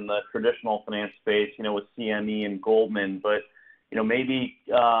names in the traditional finance space, with CME and Goldman, but, maybe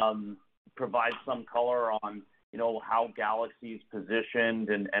provide some color on, how Galaxy's positioned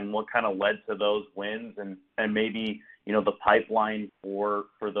and what kind of led to those wins and maybe, the pipeline for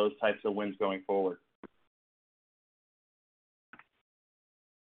those types of wins going forward.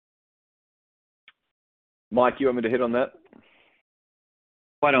 Mike, you want me to hit on that?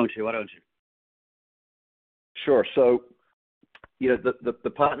 Why don't you? Sure. So,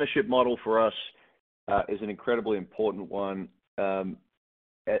 the partnership model for us is an incredibly important one.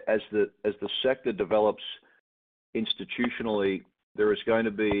 As the sector develops institutionally, there is going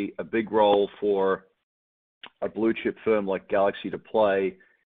to be a big role for a blue chip firm like Galaxy to play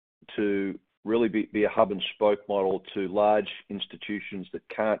to really be a hub and spoke model to large institutions that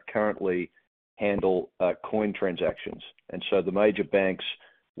can't currently handle coin transactions. And so the major banks,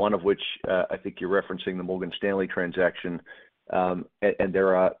 one of which I think you're referencing, the Morgan Stanley transaction, and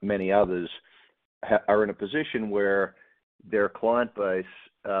there are many others, are in a position where their client base,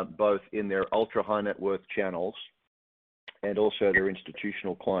 both in their ultra high net worth channels and also their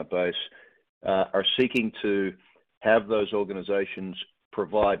institutional client base, are seeking to have those organizations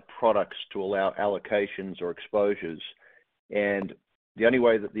provide products to allow allocations or exposures. And the only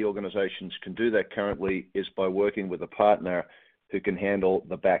way that the organizations can do that currently is by working with a partner who can handle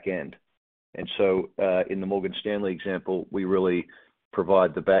the back end. And so in the Morgan Stanley example, we really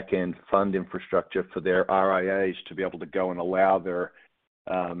provide the back end fund infrastructure for their RIAs to be able to go and allow their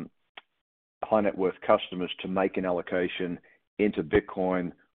high net worth customers to make an allocation into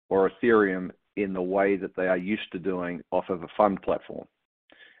Bitcoin or Ethereum in the way that they are used to doing off of a fund platform.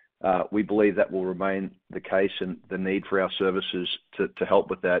 We believe that will remain the case, and the need for our services to help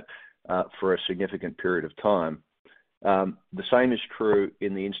with that for a significant period of time. The same is true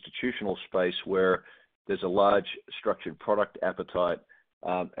in the institutional space, where there's a large structured product appetite,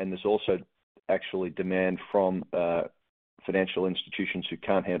 and there's also actually demand from financial institutions who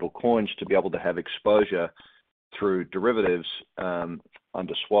can't handle coins to be able to have exposure through derivatives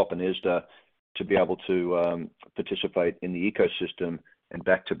under swap and ISDA to be able to participate in the ecosystem and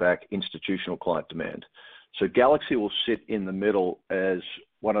back-to-back institutional client demand. So Galaxy will sit in the middle as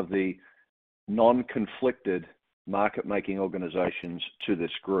one of the non-conflicted market-making organizations to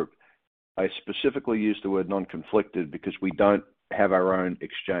this group. I specifically use the word non-conflicted because we don't have our own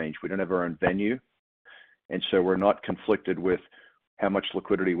exchange. We don't have our own venue. And so we're not conflicted with how much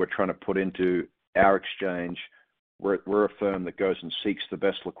liquidity we're trying to put into our exchange. We're a firm that goes and seeks the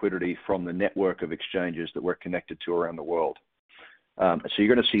best liquidity from the network of exchanges that we're connected to around the world. So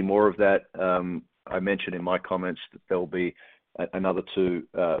you're going to see more of that. I mentioned in my comments that there'll be another 2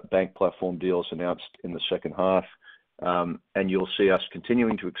 bank platform deals announced in the second half, and you'll see us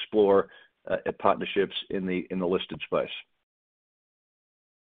continuing to explore partnerships in the listed space.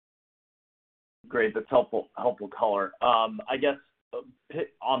 Great, that's helpful color. I guess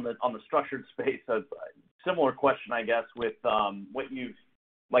on the structured space, a similar question, I guess, with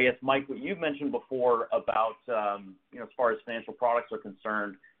Mike, what you've mentioned before about, as far as financial products are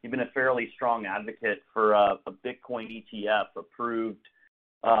concerned, you've been a fairly strong advocate for a Bitcoin ETF approved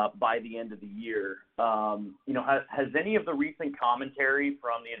by the end of the year. Has any of the recent commentary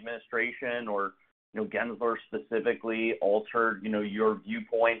from the administration or, Gensler specifically altered, your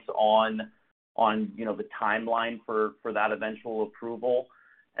viewpoints on the timeline for that eventual approval?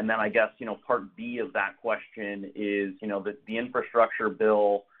 And then I guess, part B of that question is, the infrastructure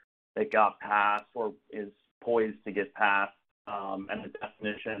bill that got passed or is poised to get passed, and the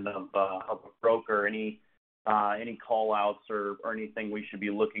definition of a broker, any call outs or anything we should be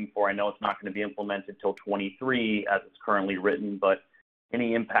looking for? I know it's not going to be implemented till 23 as it's currently written, but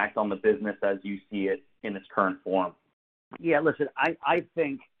any impact on the business as you see it in its current form? Yeah, listen, I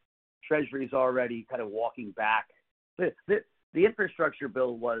think Treasury's already kind of walking back. The infrastructure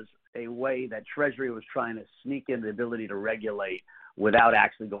bill was a way that Treasury was trying to sneak in the ability to regulate without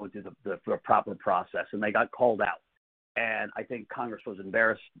actually going through the proper process, and they got called out. And I think Congress was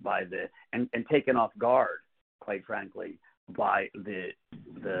embarrassed by and taken off guard, quite frankly, by the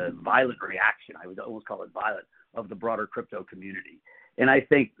violent reaction, I would almost call it violent, of the broader crypto community. And I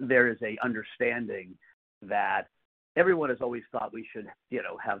think there is a understanding that everyone has always thought we should,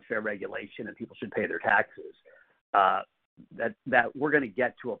 have fair regulation and people should pay their taxes. That we're going to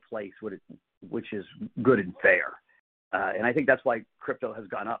get to a place which is good and fair. And I think that's why crypto has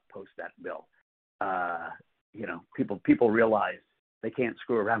gone up post that bill. People realize they can't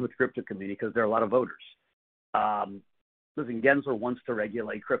screw around with the crypto community because there are a lot of voters. Listen, Gensler wants to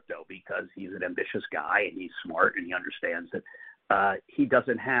regulate crypto because he's an ambitious guy and he's smart and he understands that he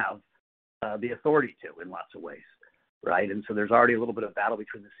doesn't have the authority to in lots of ways, right? And so there's already a little bit of battle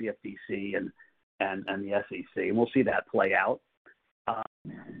between the CFTC and the SEC, and we'll see that play out.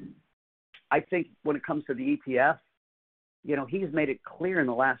 I think when it comes to the ETF, he's made it clear in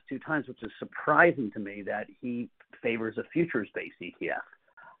the last 2 times, which is surprising to me, that he favors a futures-based ETF.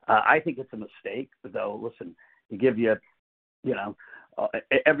 I think it's a mistake, though. Listen,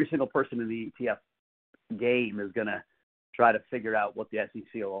 every single person in the ETF game is going to try to figure out what the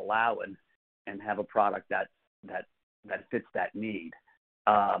SEC will allow and have a product that fits that need.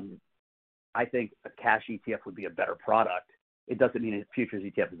 I think a cash ETF would be a better product. It doesn't mean a futures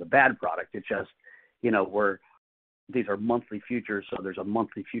ETF is a bad product. It's just, these are monthly futures, so there's a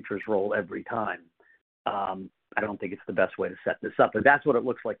monthly futures roll every time. I don't think it's the best way to set this up, but that's what it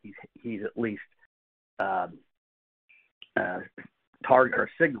looks like he's at least target or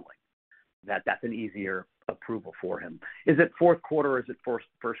signaling that's an easier approval for him. Is it fourth quarter or is it first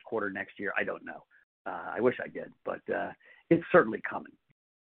quarter next year? I don't know. I wish I did, but it's certainly coming.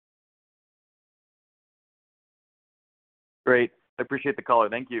 Great. I appreciate the caller.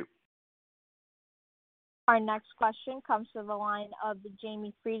 Thank you. Our next question comes from the line of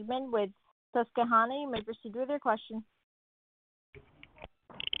Jamie Friedman with Susquehanna. You may proceed with your question.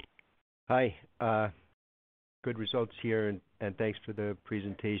 Hi. Good results here, and thanks for the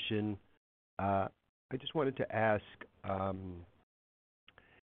presentation. I just wanted to ask,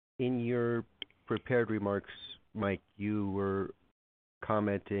 in your prepared remarks, Mike, you were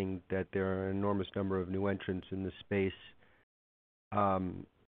commenting that there are an enormous number of new entrants in the space.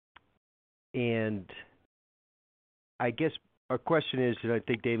 And I guess our question is, and I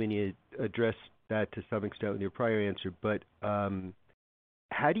think, Damon, you addressed that to some extent with your prior answer, but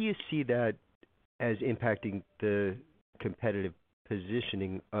how do you see that as impacting the competitive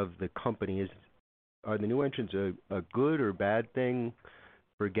positioning of the company? Are the new entrants a good or bad thing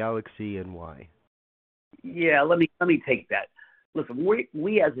for Galaxy, and why? Yeah, let me take that. Listen,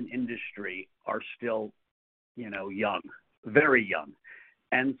 we as an industry are still, young, very young.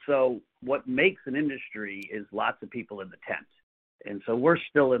 And so what makes an industry is lots of people in the tent. And so we're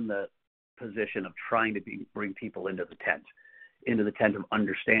still in the position of trying to bring people into the tent of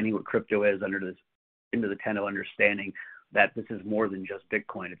understanding what crypto is, into the tent of understanding that this is more than just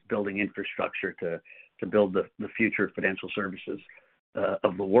Bitcoin. It's building infrastructure to build the future of financial services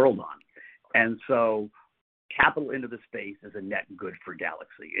of the world on. And so capital into the space is a net good for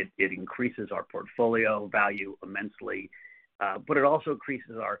Galaxy. It increases our portfolio value immensely, but it also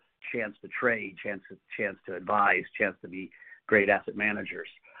increases our chance to trade, chance to advise, chance to be great asset managers.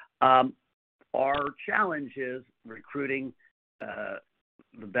 Our challenge is recruiting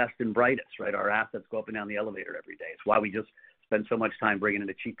the best and brightest, right? Our assets go up and down the elevator every day. It's why we just spend so much time bringing in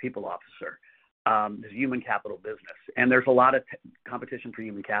a chief people officer. There's human capital business, and there's a lot of competition for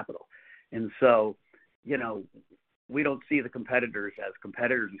human capital. And so, we don't see the competitors as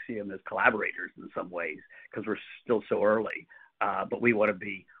competitors. We see them as collaborators in some ways because we're still so early. But we want to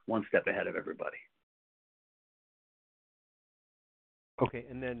be one step ahead of everybody. Okay,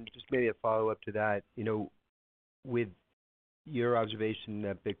 and then just maybe a follow-up to that, with your observation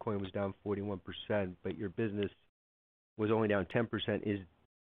that Bitcoin was down 41%, but your business was only down 10%,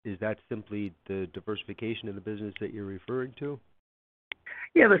 is that simply the diversification of the business that you're referring to?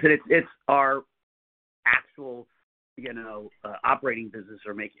 Yeah, listen, it's our actual, operating business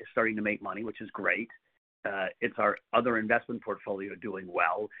is starting to make money, which is great. It's our other investment portfolio doing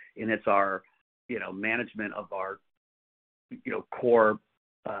well, and it's our, management of our, core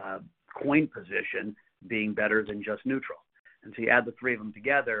coin position being better than just neutral. And so you add the three of them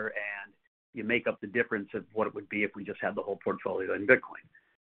together, and you make up the difference of what it would be if we just had the whole portfolio in Bitcoin.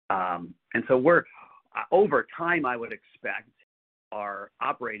 And so we're over time, I would expect our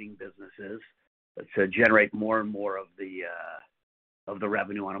operating businesses to generate more and more of the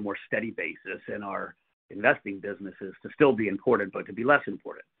revenue on a more steady basis, and our investing businesses to still be important, but to be less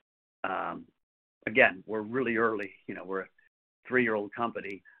important. Again, we're really early. We're a 3-year-old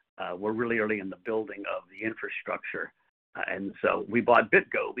company. We're really early in the building of the infrastructure. And so we bought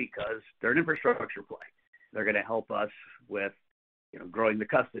BitGo because they're an infrastructure play. They're going to help us with, growing the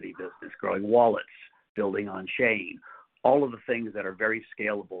custody business, growing wallets, building on chain, all of the things that are very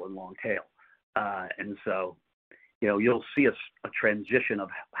scalable and long tail. And so, you'll see a transition of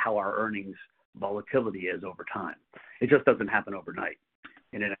how our earnings volatility is over time. It just doesn't happen overnight,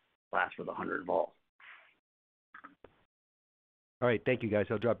 and it lasts for the 100 vol. All right, thank you, guys.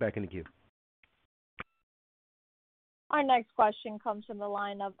 I'll drop back in the queue. Our next question comes from the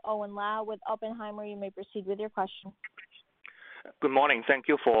line of Owen Lau with Oppenheimer. You may proceed with your question. Good morning. Thank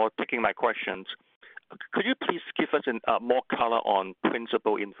you for taking my questions. Could you please give us more color on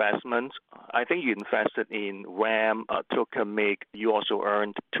principal investments? I think you invested in RAM, Tokemak. You also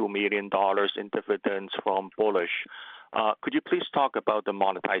earned $2 million in dividends from Bullish. Could you please talk about the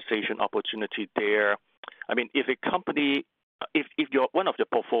monetization opportunity there? I mean, if one of the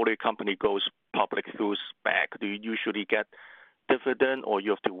portfolio company goes public through SPAC, do you usually get dividend, or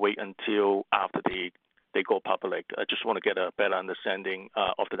you have to wait until after they go public? I just want to get a better understanding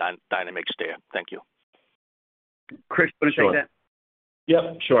of the dynamics there. Thank you. Chris, want to take that?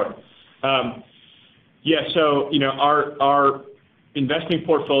 Yep, sure. So our investing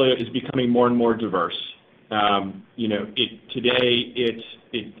portfolio is becoming more and more diverse. Today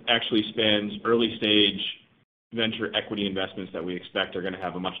it actually spans early stage venture equity investments that we expect are going to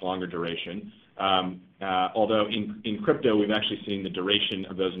have a much longer duration. Although in crypto, we've actually seen the duration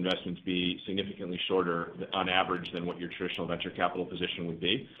of those investments be significantly shorter on average than what your traditional venture capital position would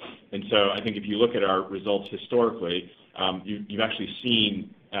be. And so I think if you look at our results historically, you've actually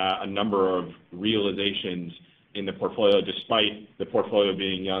seen a number of realizations in the portfolio, despite the portfolio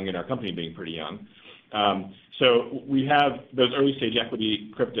being young and our company being pretty young. So we have those early stage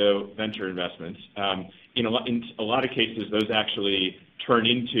equity crypto venture investments. In a lot of cases, those actually turn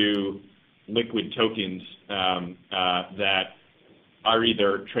into liquid tokens that are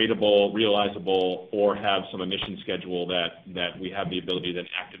either tradable, realizable, or have some emission schedule that we have the ability to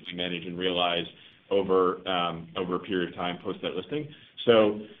actively manage and realize over a period of time post that listing.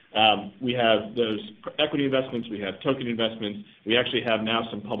 So we have those equity investments, we have token investments, we actually have now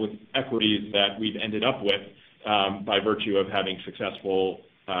some public equities that we've ended up with by virtue of having successful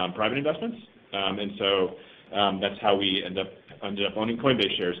private investments. And so that's how we ended up owning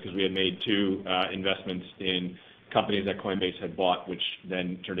Coinbase shares, because we had made two investments in companies that Coinbase had bought, which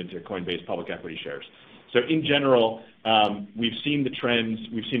then turned into Coinbase public equity shares. So in general, we've seen the trends.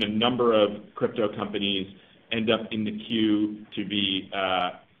 We've seen a number of crypto companies end up in the queue to be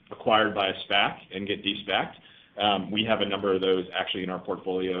acquired by a SPAC and get de-SPACed. We have a number of those actually in our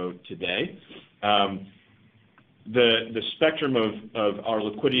portfolio today. The spectrum of our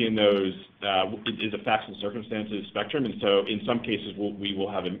liquidity in those is a facts and circumstances spectrum, and so in some cases we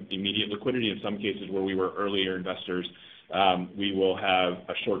will have immediate liquidity. In some cases where we were earlier investors, we will have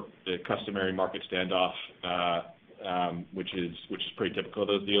a short customary market standoff, which is pretty typical of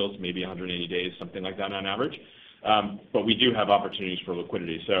those deals, maybe 180 days, something like that on average. But we do have opportunities for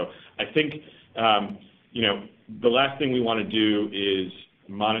liquidity. So I think the last thing we want to do is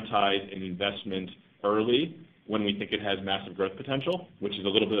monetize an investment early when we think it has massive growth potential, which is a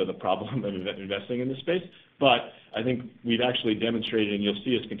little bit of the problem of investing in this space. But I think we've actually demonstrated, and you'll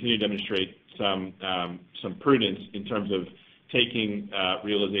see us continue to demonstrate some prudence in terms of taking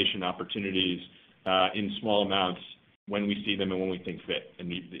realization opportunities in small amounts when we see them and when we think fit.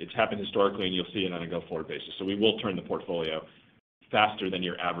 And it's happened historically, and you'll see it on a go-forward basis. So we will turn the portfolio faster than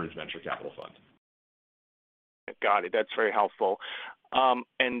your average venture capital fund. Got it. That's very helpful.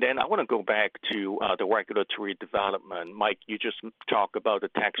 And then I want to go back to the regulatory development. Mike, you just talked about the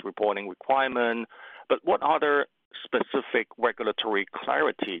tax reporting requirement, but what other specific regulatory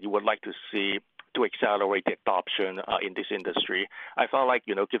clarity you would like to see to accelerate the adoption in this industry? I felt like,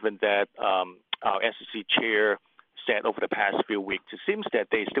 given that our SEC chair said over the past few weeks, it seems that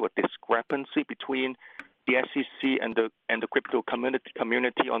there's still a discrepancy between the SEC and the crypto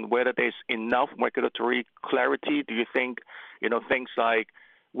community on whether there's enough regulatory clarity. Do you think, things like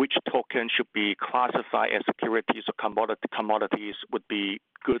which token should be classified as securities or commodities would be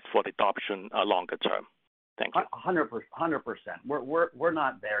good for the adoption longer term? Thank you. 100%. We're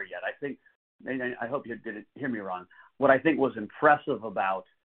not there yet. I think, and I hope you didn't hear me wrong. What I think was impressive about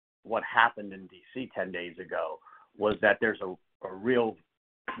what happened in D.C. 10 days ago was that there's a real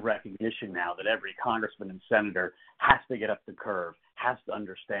recognition now that every congressman and senator has to get up the curve, has to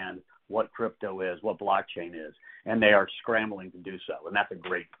understand what crypto is, what blockchain is, and they are scrambling to do so. And that's a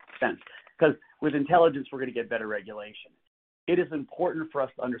great sense, because with intelligence, we're going to get better regulation. It is important for us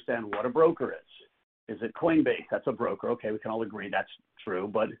to understand what a broker is. Is it Coinbase? That's a broker. Okay, we can all agree that's true,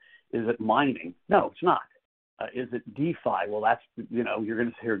 but is it mining? No, it's not. Is it DeFi? Well, that's, you're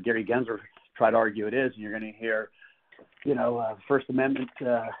going to hear Gary Gensler try to argue it is, and you're going to hear First Amendment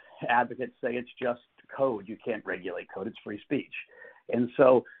advocates say it's just code. You can't regulate code. It's free speech. And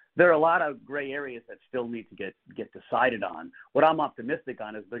so there are a lot of gray areas that still need to get decided on. What I'm optimistic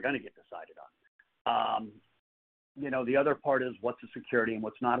on is they're going to get decided on. The other part is what's a security and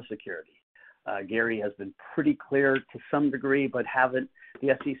what's not a security. Gary has been pretty clear to some degree, but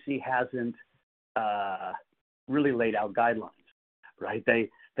the SEC hasn't really laid out guidelines, right?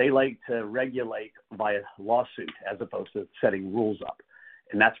 They like to regulate via lawsuit as opposed to setting rules up,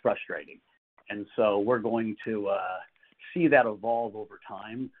 and that's frustrating. And so we're going to see that evolve over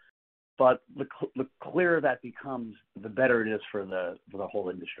time. But the clearer that becomes, the better it is for the whole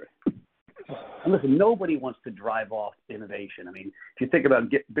industry. And listen, nobody wants to drive off innovation. I mean, if you think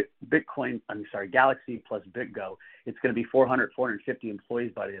about Galaxy plus BitGo, it's going to be 450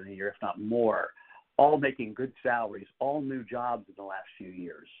 employees by the end of the year, if not more, all making good salaries, all new jobs in the last few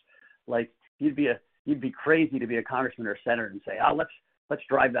years. Like, you'd be crazy to be a congressman or a senator and say, let's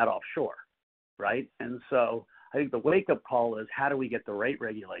drive that offshore, right? And so I think the wake-up call is how do we get the right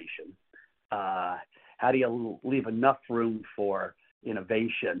regulation? How do you leave enough room for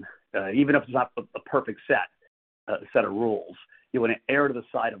innovation, even if it's not a perfect set of rules? You want to err to the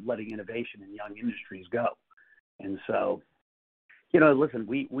side of letting innovation in young industries go. And so, listen,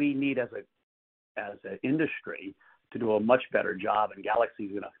 we need as an industry to do a much better job, and Galaxy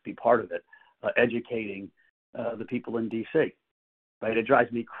is going to be part of it, educating the people in D.C. Right? It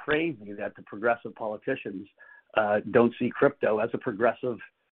drives me crazy that the progressive politicians don't see crypto as a progressive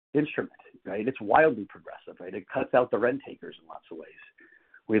instrument. Right? It's wildly progressive. Right? It cuts out the rent takers in lots of ways.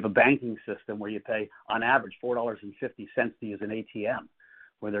 We have a banking system where you pay, on average, $4.50 to use an ATM,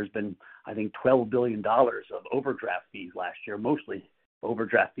 where there's been, I think, $12 billion of overdraft fees last year, mostly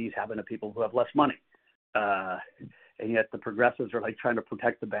overdraft fees happen to people who have less money. And yet the progressives are like trying to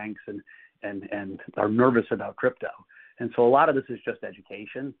protect the banks and are nervous about crypto. And so a lot of this is just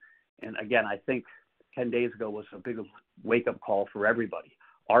education. And again, I think 10 days ago was a big wake-up call for everybody,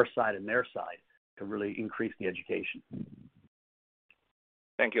 our side and their side, to really increase the education.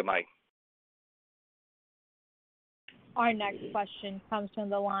 Thank you, Mike. Our next question comes from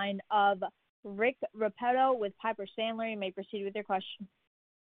the line of Rick Repetto with Piper Sandler. You may proceed with your question.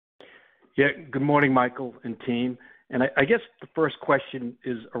 Yeah, good morning, Michael and team. And I guess the first question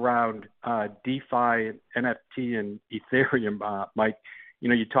is around DeFi, NFT, and Ethereum. Mike,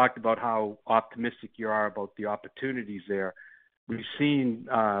 you talked about how optimistic you are about the opportunities there. We've seen,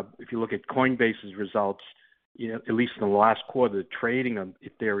 if you look at Coinbase's results, at least in the last quarter, the trading on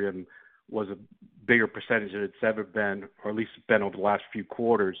Ethereum was a bigger percentage than it's ever been, or at least it's been over the last few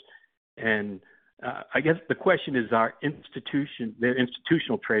quarters. And I guess the question is, their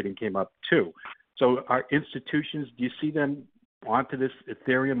institutional trading came up too. So our institutions, do you see them onto this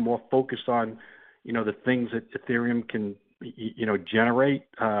Ethereum, more focused on, the things that Ethereum can, generate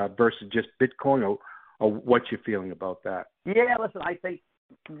versus just Bitcoin, or what you're feeling about that? Yeah, listen, I think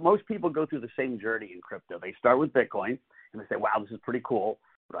most people go through the same journey in crypto. They start with Bitcoin and they say, wow, this is pretty cool,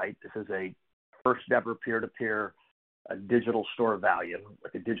 right? This is a first ever peer-to-peer digital store of value,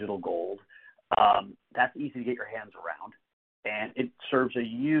 like a digital gold. That's easy to get your hands around, and it serves a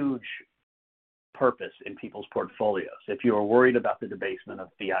huge purpose in people's portfolios. If you are worried about the debasement of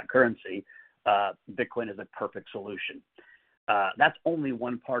fiat currency, Bitcoin is a perfect solution. That's only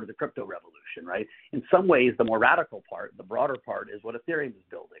one part of the crypto revolution, right? In some ways, the more radical part, the broader part, is what Ethereum is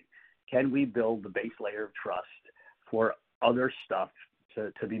building. Can we build the base layer of trust for other stuff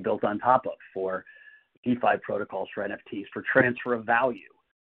to be built on top of, for DeFi protocols, for NFTs, for transfer of value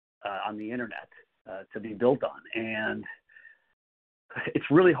on the internet to be built on? And it's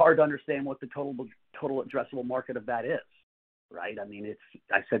really hard to understand what the total addressable market of that is, right? I mean,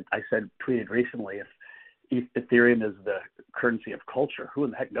 I tweeted recently, if Ethereum is the currency of culture, who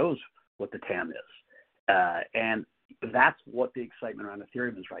in the heck knows what the TAM is? And that's what the excitement around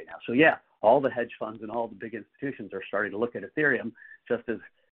Ethereum is right now. So yeah, all the hedge funds and all the big institutions are starting to look at Ethereum just as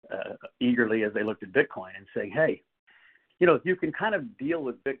eagerly as they looked at Bitcoin and saying, hey, you can kind of deal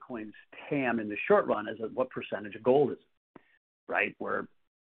with Bitcoin's TAM in the short run as what percentage of gold is it, right? Where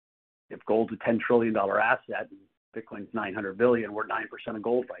if gold's a $10 trillion asset and Bitcoin's 900 billion, we're 9% of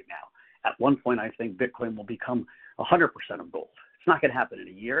gold right now. At one point, I think Bitcoin will become 100% of gold. It's not going to happen in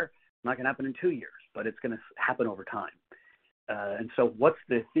a year. It's not going to happen in 2 years, but it's going to happen over time. And so what's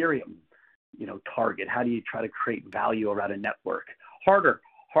the Ethereum, target? How do you try to create value around a network? Harder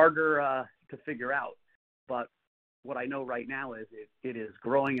to figure out. But what I know right now is it is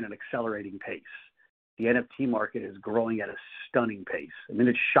growing at an accelerating pace. The NFT market is growing at a stunning pace. I mean,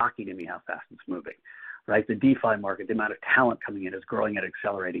 it's shocking to me how fast it's moving. Right, the DeFi market, the amount of talent coming in is growing at an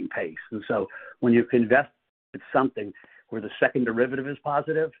accelerating pace. And so when you invest in something where the second derivative is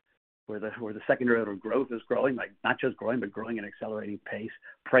positive, where the second derivative of growth is growing, like not just growing, but growing at an accelerating pace,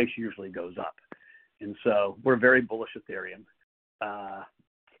 price usually goes up. And so we're very bullish Ethereum.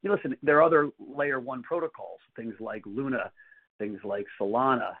 Listen, there are other layer one protocols, things like Luna, things like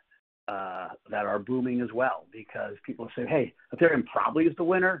Solana, that are booming as well, because people say, hey, Ethereum probably is the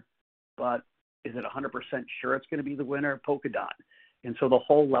winner, but is it 100% sure it's going to be the winner? Polkadot. And so the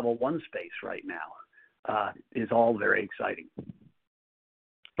whole level one space right now is all very exciting.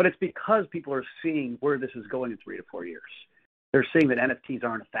 But it's because people are seeing where this is going in 3 to 4 years. They're seeing that NFTs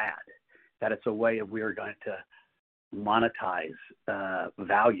aren't a fad, that it's a way of we are going to monetize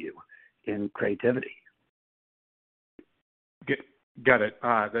value in creativity. Got it.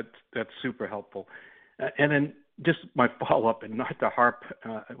 That's super helpful. And then just my follow-up, and not to harp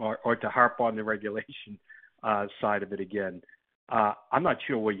to harp on the regulation side of it again. I'm not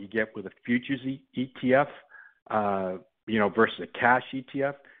sure what you get with a futures ETF, versus a cash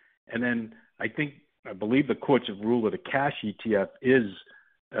ETF. And then I think I believe the courts have ruled that a cash ETF is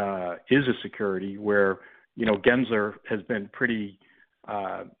a security, where Gensler has been pretty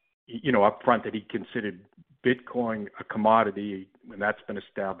upfront that he considered Bitcoin a commodity, and that's been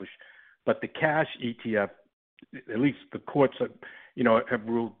established. But the cash ETF, at least the courts have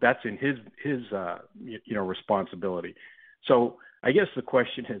ruled that's in his responsibility. So I guess the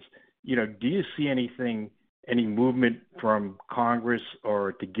question is, do you see any movement from Congress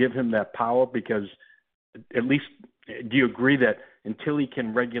or to give him that power? Because at least, do you agree that until he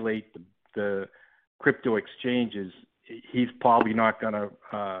can regulate the crypto exchanges, he's probably not going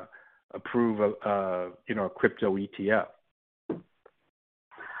to approve a crypto ETF?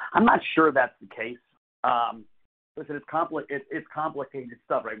 I'm not sure that's the case. Listen, it's complicated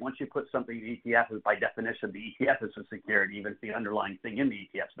stuff, right? Once you put something in ETF, by definition, the ETF is a security, even if the underlying thing in the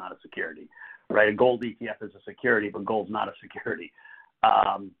ETF is not a security, right? A gold ETF is a security, but gold's not a security.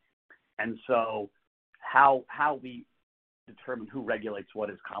 And so how we determine who regulates what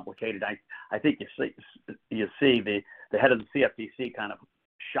is complicated. I think you see the head of the CFTC kind of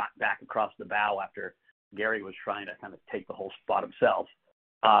shot back across the bow after Gary was trying to kind of take the whole spot himself.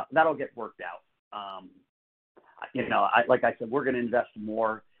 That'll get worked out. Like I said, we're going to invest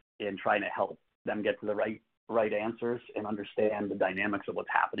more in trying to help them get to the right answers and understand the dynamics of what's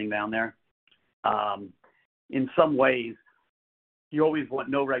happening down there. In some ways, you always want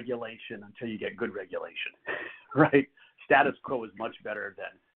no regulation until you get good regulation, right? Status quo is much better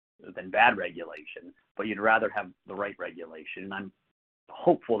than bad regulation, but you'd rather have the right regulation. And I'm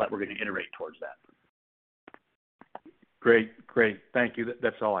hopeful that we're going to iterate towards that. Great. Thank you.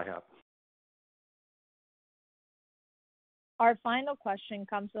 That's all I have. Our final question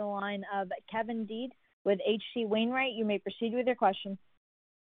comes to the line of Kevin Deed with H.C. Wainwright. You may proceed with your question.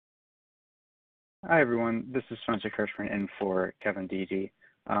 Hi, everyone. This is Spencer Kirschman in for Kevin Deedy.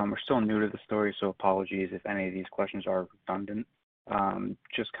 We're still new to the story, so apologies if any of these questions are redundant.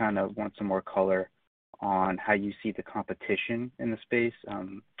 Just kind of want some more color on how you see the competition in the space.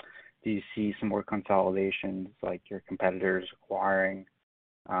 Do you see some more consolidations, like your competitors acquiring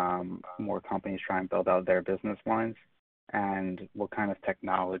more companies trying to build out their business lines? And what kind of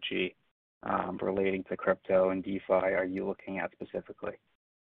technology relating to crypto and DeFi are you looking at specifically?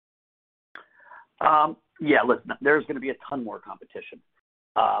 Listen, there's going to be a ton more competition,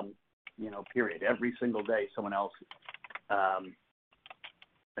 period. Every single day someone else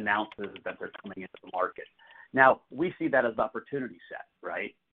announces that they're coming into the market. Now, we see that as opportunity set,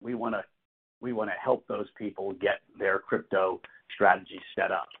 right? We want to help those people get their crypto strategy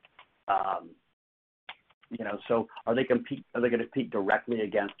set up. So are they going to compete directly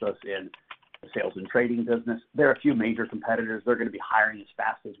against us in the sales and trading business? There are a few major competitors. They're going to be hiring as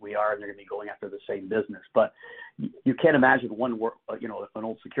fast as we are, and they're going to be going after the same business. But you can't imagine an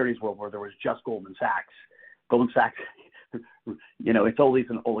old securities world where there was just Goldman Sachs. Goldman Sachs, it's always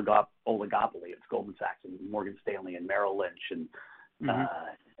an oligopoly. It's Goldman Sachs and Morgan Stanley and Merrill Lynch and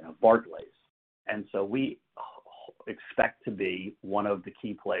Barclays. And so we expect to be one of the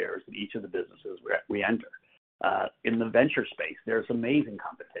key players in each of the businesses we enter. In the venture space, there's amazing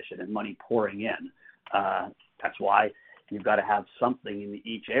competition and money pouring in. That's why you've got to have something in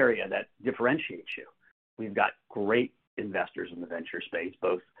each area that differentiates you. We've got great investors in the venture space,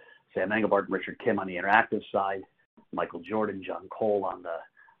 both Sam Engelbart and Richard Kim on the interactive side, Michael Jordan, John Cole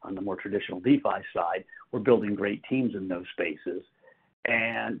on the more traditional DeFi side. We're building great teams in those spaces,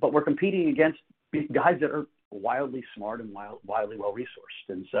 but we're competing against guys that are wildly smart and wildly well-resourced.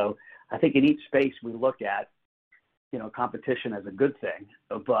 And so I think in each space we look at, competition as a good thing,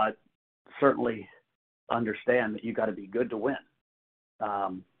 but certainly understand that you got to be good to win.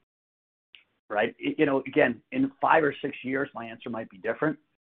 Right? Again, in 5 or 6 years, my answer might be different.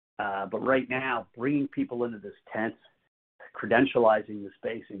 But right now, bringing people into this tent, credentializing the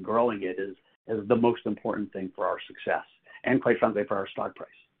space and growing it is the most important thing for our success and, quite frankly, for our stock price.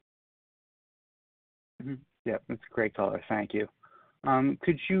 Mm-hmm. Yeah, that's a great color. Thank you.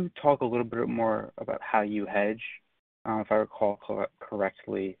 Could you talk a little bit more about how you hedge? If I recall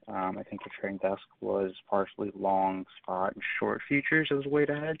correctly, I think your trading desk was partially long spot and short futures as a way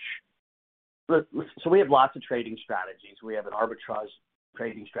to hedge. So we have lots of trading strategies. We have an arbitrage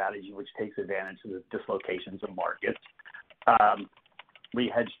trading strategy, which takes advantage of the dislocations of markets.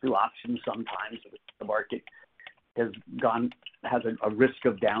 We hedge through options sometimes. If the market has a risk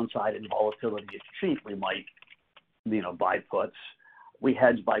of downside and volatility is cheap, we might, buy puts. We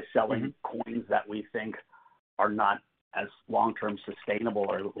hedge by selling coins that we think are not as long-term sustainable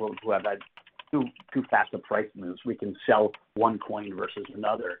or who have had too fast a price moves. We can sell one coin versus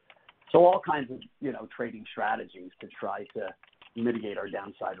another. So all kinds of, trading strategies to try to mitigate our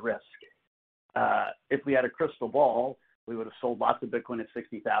downside risk. If we had a crystal ball, we would have sold lots of Bitcoin at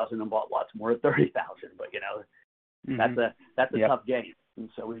 60,000 and bought lots more at 30,000. But that's a tough game, and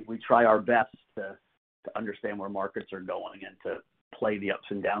so we try our best to understand where markets are going and to play the ups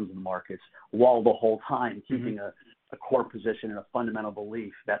and downs of the markets, while the whole time keeping a core position and a fundamental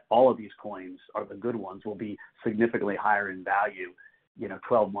belief that all of these coins are the good ones, will be significantly higher in value,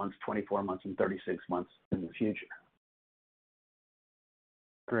 12 months, 24 months, and 36 months in the future.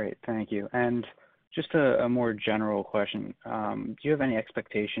 Great, thank you. And just a more general question. Do you have any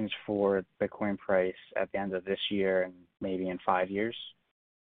expectations for Bitcoin price at the end of this year and maybe in 5 years?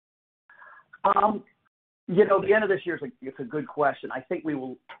 The end of this year it's a good question. I think we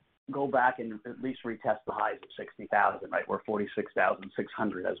will go back and at least retest the highs of 60,000, right? We're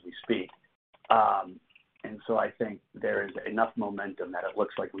 46,600 as we speak. And so I think there is enough momentum that it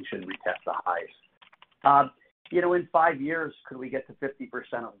looks like we should retest the highs. In 5 years, could we get to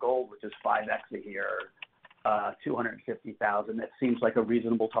 50% of gold, which is 5x a year, 250,000? That seems like a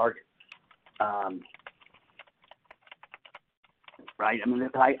reasonable target. Right? I mean,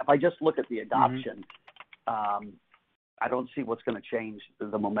 if I just look at the adoption, I don't see what's going to change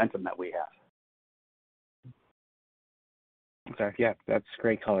the momentum that we have. Okay, yeah, that's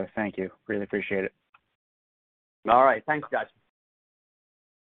great color. Thank you. Really appreciate it. All right. Thanks, guys.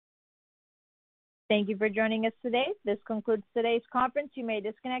 Thank you for joining us today. This concludes today's conference. You may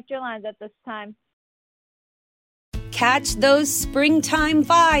disconnect your lines at this time. Catch those springtime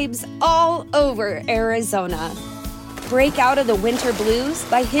vibes all over Arizona. Break out of the winter blues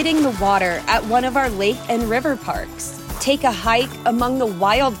by hitting the water at one of our lake and river parks. Take a hike among the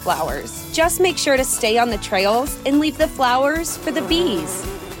wildflowers. Just make sure to stay on the trails and leave the flowers for the bees.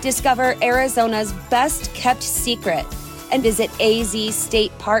 Discover Arizona's best kept secret and visit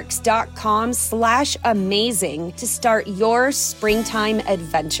azstateparks.com/amazing to start your springtime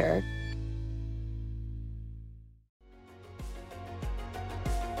adventure.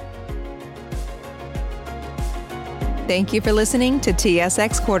 Thank you for listening to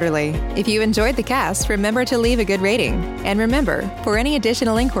TSX Quarterly. If you enjoyed the cast, remember to leave a good rating. And remember, for any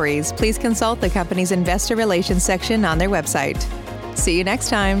additional inquiries, please consult the company's investor relations section on their website. See you next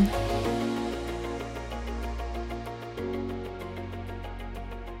time.